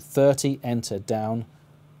 So 30, enter, down,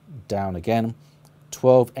 down again.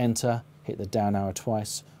 12, enter, hit the down arrow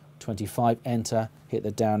twice. 25, enter, hit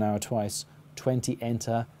the down arrow twice. 20,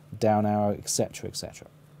 enter, down arrow, etc., etc.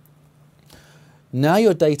 Now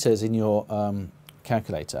your data is in your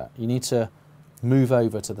calculator, you need to move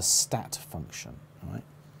over to the stat function. All right?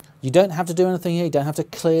 You don't have to do anything here, you don't have to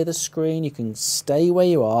clear the screen, you can stay where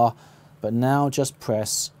you are, but now just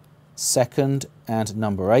press second and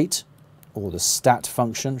number 8, or the stat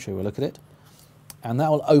function, shall we look at it, and that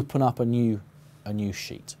will open up a new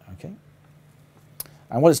sheet. Okay?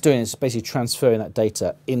 And what it's doing is basically transferring that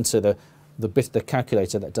data into the bit of the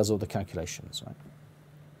calculator that does all the calculations. Right?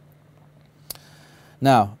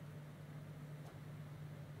 Now,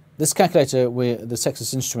 this calculator, the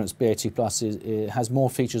Texas Instruments BA2 Plus, it has more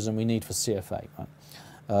features than we need for CFA.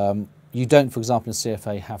 Right? You don't, for example, in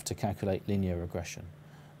CFA have to calculate linear regression.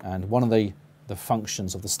 And one of the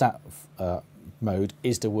functions of the stat mode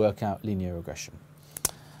is to work out linear regression.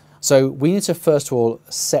 So we need to first of all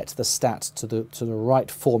set the stat to the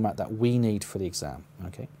right format that we need for the exam.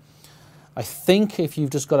 Okay. I think if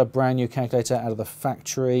you've just got a brand new calculator out of the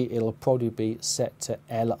factory, it'll probably be set to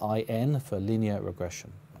LIN for linear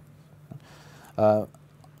regression.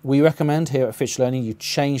 We recommend here at Fitch Learning you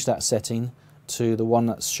change that setting to the one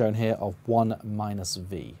that's shown here of 1 minus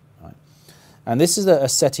V. Right? And this is a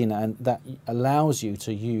setting that allows you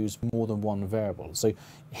to use more than one variable. So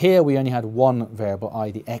here we only had one variable,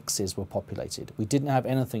 i.e. the x's were populated. We didn't have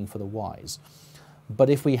anything for the y's. But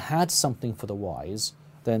if we had something for the y's,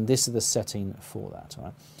 then this is the setting for that.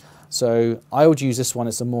 Right? So I would use this one.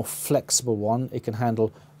 It's a more flexible one. It can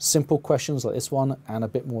handle simple questions like this one and a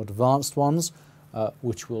bit more advanced ones,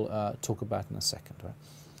 which we'll talk about in a second. Right?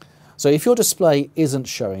 So if your display isn't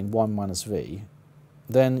showing 1 minus V,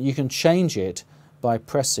 then you can change it by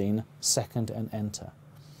pressing second and enter.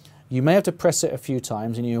 You may have to press it a few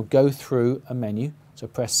times and you'll go through a menu. So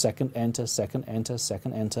press second, enter, second, enter,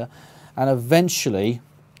 second, enter, and eventually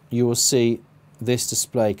you will see this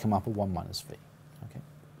display come up at 1 minus V. Okay.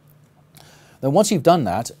 Then once you've done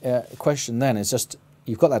that, the question then is just,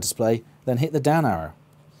 you've got that display, then hit the down arrow.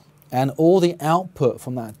 And all the output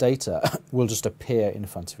from that data will just appear in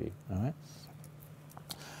front of you. All right?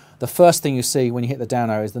 The first thing you see when you hit the down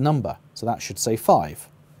arrow is the number. So that should say 5.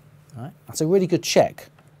 All right? That's a really good check.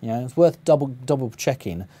 You know, it's worth double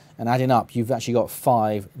checking and adding up. You've actually got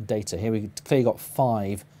 5 data. Here we clearly got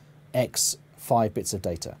 5 bits of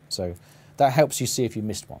data. So that helps you see if you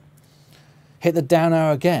missed one. Hit the down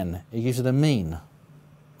arrow again. It gives you the mean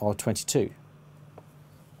of 22.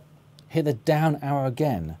 Hit the down arrow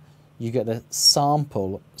again. You get the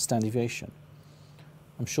sample standard deviation.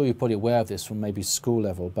 I'm sure you're probably aware of this from maybe school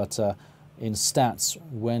level, but in stats,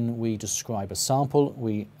 when we describe a sample,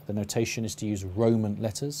 the notation is to use Roman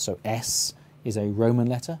letters. So S is a Roman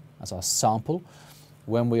letter as our sample.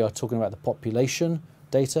 When we are talking about the population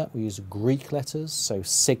data, we use Greek letters. So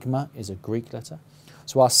sigma is a Greek letter.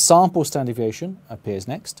 So our sample standard deviation appears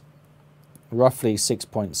next, roughly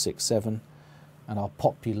 6.67, and our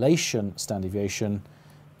population standard deviation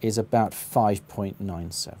is about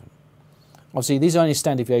 5.97. Obviously, these are only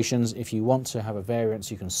standard deviations. If you want to have a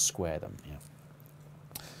variance, you can square them. Yeah.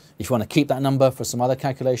 If you want to keep that number for some other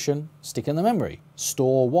calculation, stick in the memory,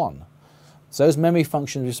 store 1. So those memory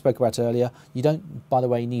functions we spoke about earlier, you don't, by the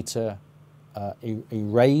way, need to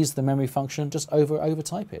erase the memory function, just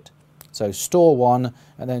overtype it. So store 1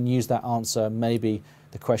 and then use that answer. Maybe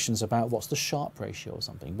the question's about what's the Sharpe ratio or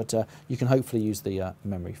something, but you can hopefully use the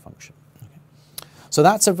memory function. So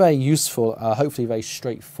that's a very useful, hopefully very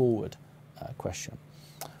straightforward question.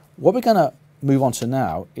 What we're going to move on to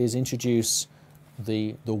now is introduce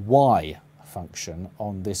the Y function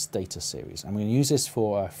on this data series. I'm going to use this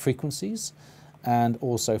for frequencies and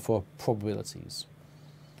also for probabilities.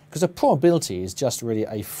 Because a probability is just really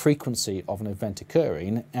a frequency of an event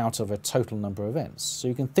occurring out of a total number of events. So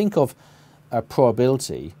you can think of a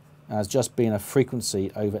probability as just being a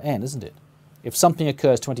frequency over n, isn't it? If something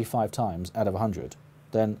occurs 25 times out of 100,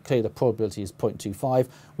 then clearly the probability is 0.25,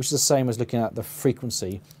 which is the same as looking at the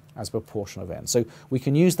frequency as a proportion of n. So we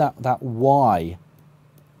can use that Y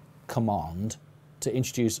command to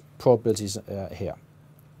introduce probabilities here.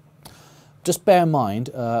 Just bear in mind,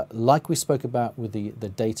 like we spoke about with the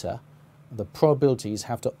data, the probabilities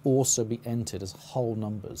have to also be entered as whole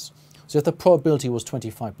numbers. So if the probability was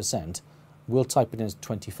 25%, we'll type it in as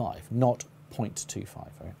 25, not 0.25.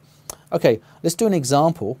 Right? Okay, let's do an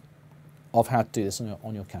example of how to do this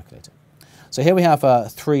on your calculator. So here we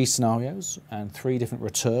have 3 scenarios and 3 different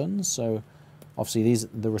returns. So obviously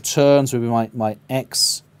the returns will be my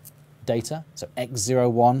X data. So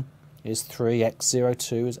X01 is 3,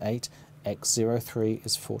 X02 is 8, X03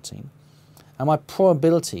 is 14. And my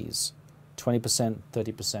probabilities, 20%,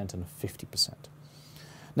 30% and 50%.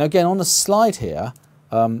 Now again, on the slide here,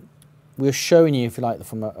 we're showing you, if you like,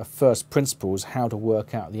 from a first principles, how to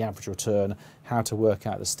work out the average return, how to work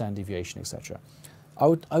out the standard deviation, etc.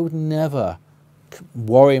 I would never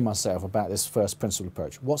worry myself about this first principle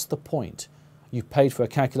approach. What's the point? You've paid for a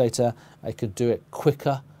calculator, it could do it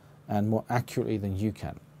quicker and more accurately than you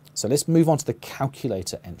can. So let's move on to the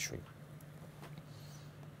calculator entry.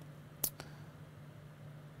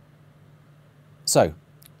 So,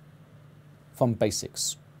 from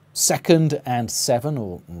basics, second and 7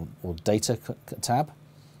 or data tab,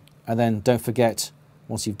 and then don't forget,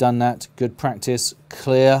 once you've done that, good practice,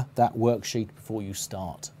 clear that worksheet before you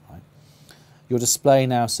start. Right? Your display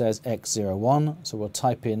now says x01, so we'll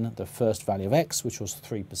type in the first value of x, which was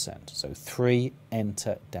 3%. So 3,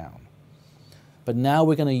 enter down. But now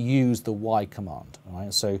we're going to use the y command.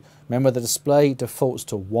 Right? So remember, the display defaults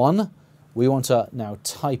to 1. We want to now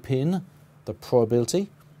type in the probability,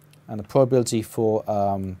 and the probability for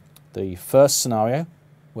the first scenario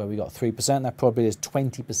where we got 3%, that probability is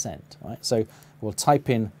 20%. Right? So we'll type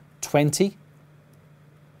in 20,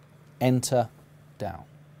 enter down.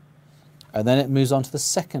 And then it moves on to the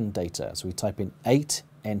second data. So we type in 8,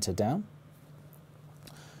 enter down.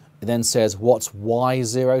 It then says what's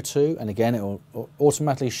y02, and again it will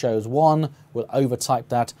automatically shows 1. We'll overtype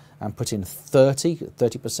that and put in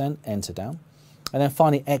 30%, enter down. And then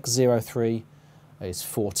finally x03 is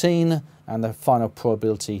 14, and the final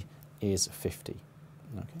probability is 50.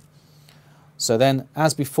 Okay. So then,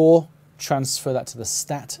 as before, transfer that to the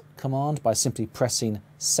stat command by simply pressing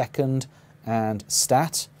second and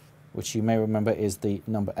stat, which you may remember is the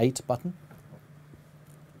number 8 button.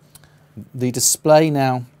 The display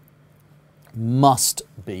now must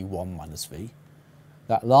be 1 minus v.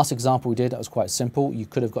 That last example we did, that was quite simple. You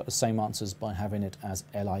could have got the same answers by having it as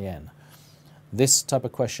LIN. This type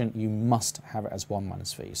of question, you must have it as 1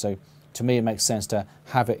 minus v. So to me, it makes sense to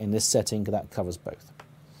have it in this setting, because that covers both.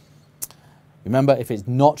 Remember, if it's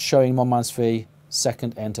not showing 1 minus v,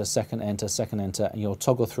 second enter, second enter, second enter, and you'll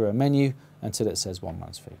toggle through a menu until it says 1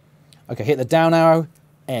 minus v. Okay, hit the down arrow,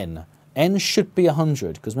 n. N should be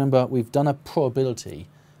 100, because remember, we've done a probability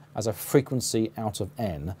as a frequency out of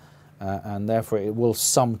n, and therefore it will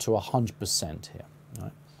sum to 100% here.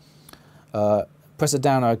 Right? Press the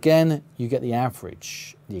down arrow again, you get the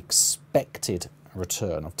average, the expected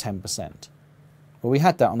return of 10%. Well, we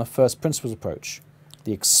had that on the first principles approach,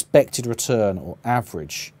 the expected return or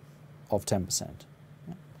average of 10%.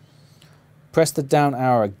 Yeah. Press the down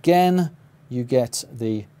arrow again, you get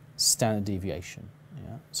the standard deviation.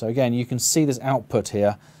 Yeah. So again, you can see this output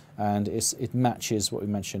here, and it matches what we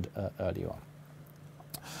mentioned earlier on.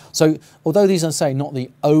 So although these are, say, not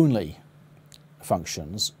the only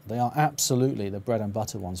functions, they are absolutely the bread and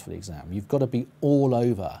butter ones for the exam. You've got to be all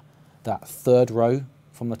over that third row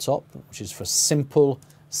from the top, which is for simple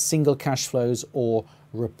single cash flows or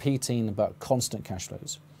repeating but constant cash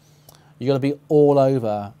flows. You've got to be all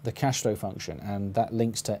over the cash flow function, and that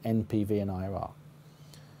links to NPV and IRR.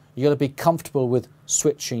 You've got to be comfortable with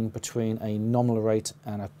switching between a nominal rate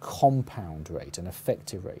and a compound rate, an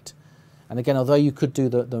effective rate. And again, although you could do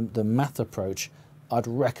the math approach, I'd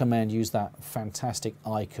recommend use that fantastic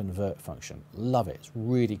iConvert function. Love it. It's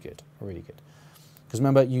really good, really good. Because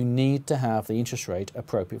remember, you need to have the interest rate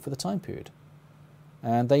appropriate for the time period.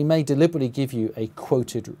 And they may deliberately give you a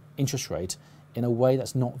quoted interest rate in a way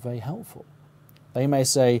that's not very helpful. They may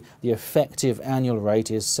say the effective annual rate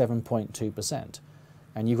is 7.2%,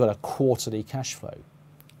 and you've got a quarterly cash flow.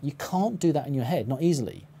 You can't do that in your head, not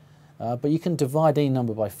easily. But you can divide any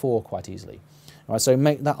number by 4 quite easily. All right, so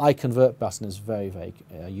make that iConvert button is very, very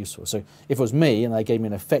useful. So if it was me and they gave me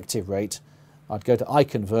an effective rate, I'd go to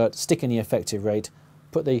iConvert, stick in the effective rate,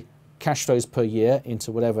 put the cash flows per year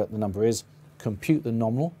into whatever the number is, compute the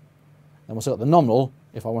nominal, and once I've got the nominal,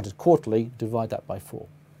 if I wanted quarterly, divide that by 4.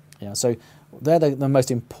 Yeah, so they're the most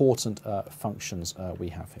important functions we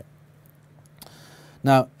have here.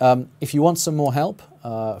 Now, if you want some more help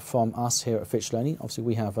from us here at Fitch Learning, obviously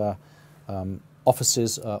we have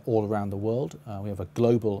offices all around the world. We have a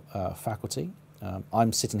global faculty.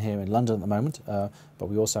 I'm sitting here in London at the moment, but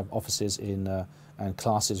we also have offices and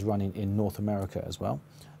classes running in North America as well.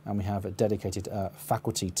 And we have a dedicated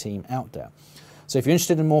faculty team out there. So if you're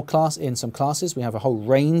interested in some classes, we have a whole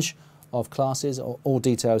range of classes. All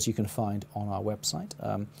details you can find on our website.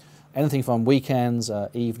 Anything from weekends,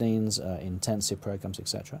 evenings, intensive programs,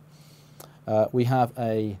 etc. We have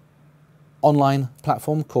a online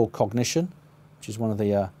platform called Cognition, which is one of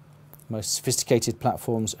the most sophisticated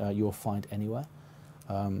platforms you'll find anywhere.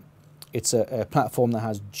 It's a platform that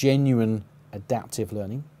has genuine adaptive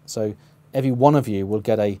learning. So every one of you will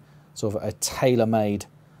get a sort of a tailor-made,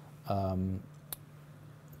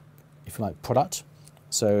 if you like, product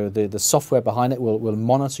So the software behind it will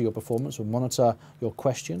monitor your performance, will monitor your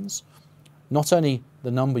questions. Not only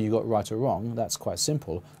the number you got right or wrong, that's quite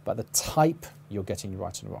simple, but the type you're getting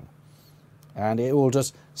right and wrong. And it will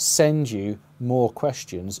just send you more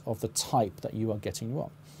questions of the type that you are getting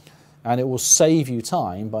wrong. And it will save you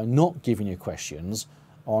time by not giving you questions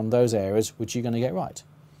on those areas which you're going to get right.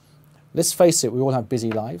 Let's face it, we all have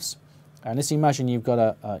busy lives. And let's imagine you've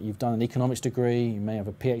done an economics degree, you may have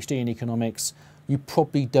a PhD in economics. You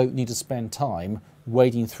probably don't need to spend time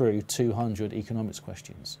wading through 200 economics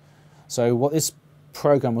questions. So what this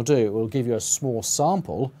program will do, it will give you a small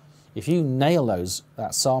sample. If you nail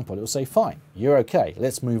that sample, it will say, fine, you're okay,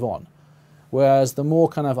 let's move on. Whereas the more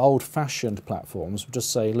kind of old-fashioned platforms will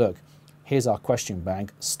just say, look, here's our question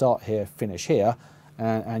bank, start here, finish here,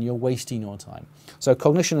 and you're wasting your time. So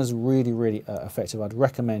Cognition is really, really effective. I'd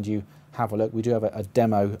recommend you have a look. We do have a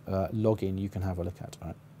demo login you can have a look at.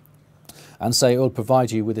 Right? And so it will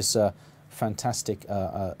provide you with this fantastic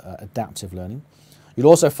adaptive learning. You'll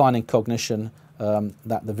also find in Cognition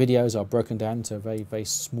that the videos are broken down into very, very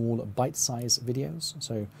small bite-sized videos.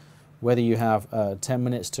 So whether you have 10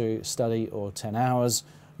 minutes to study or 10 hours,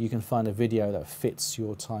 you can find a video that fits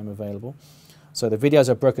your time available. So the videos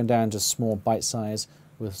are broken down to small bite size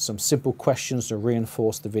with some simple questions to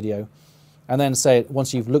reinforce the video. And then say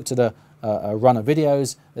once you've looked at a run of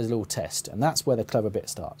videos, there's a little test, and that's where the clever bit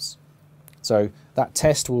starts. So that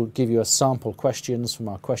test will give you a sample questions from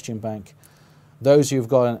our question bank. Those who've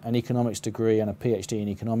got an economics degree and a PhD in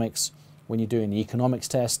economics, when you're doing the economics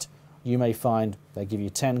test, you may find they give you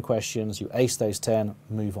 10 questions, you ace those 10,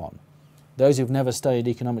 move on. Those who've never studied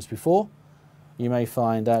economics before, you may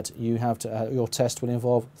find that you have to, your test will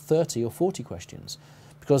involve 30 or 40 questions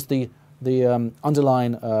because the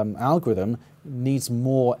underlying algorithm needs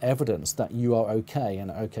more evidence that you are okay and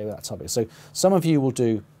okay with that topic. So some of you will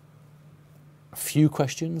do a few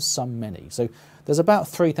questions, some many. So there's about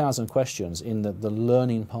 3,000 questions in the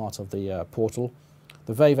learning part of the portal.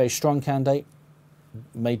 The very, very strong candidate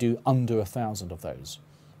may do under 1,000 of those.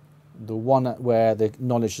 The one where the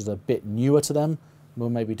knowledge is a bit newer to them will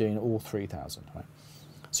maybe doing all 3,000. Right?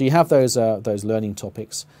 So you have those learning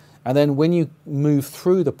topics. And then when you move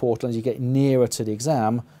through the portal as you get nearer to the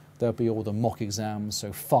exam, there'll be all the mock exams,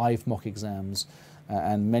 so 5 mock exams,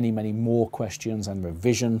 and many, many more questions and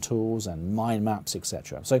revision tools and mind maps,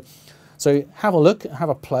 etc. So have a look, have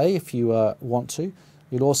a play if you want to.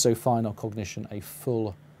 You'll also find on Cognition a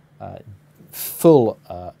full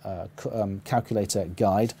calculator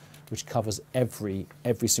guide which covers every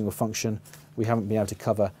single function. We haven't been able to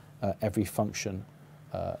cover every function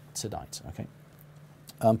tonight. Okay.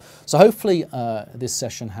 So hopefully this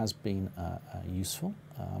session has been useful.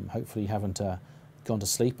 Hopefully you haven't gone to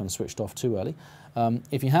sleep and switched off too early.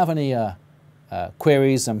 If you have any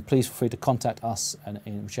queries, then please feel free to contact us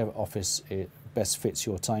in whichever office it best fits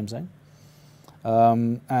your time zone.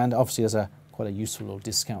 And obviously there's quite a useful little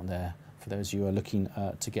discount there for those of you who are looking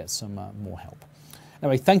to get some more help.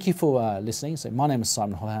 Anyway, thank you for listening. So my name is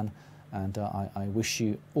Simon Holohan, and I wish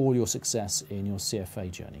you all your success in your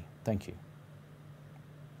CFA journey. Thank you.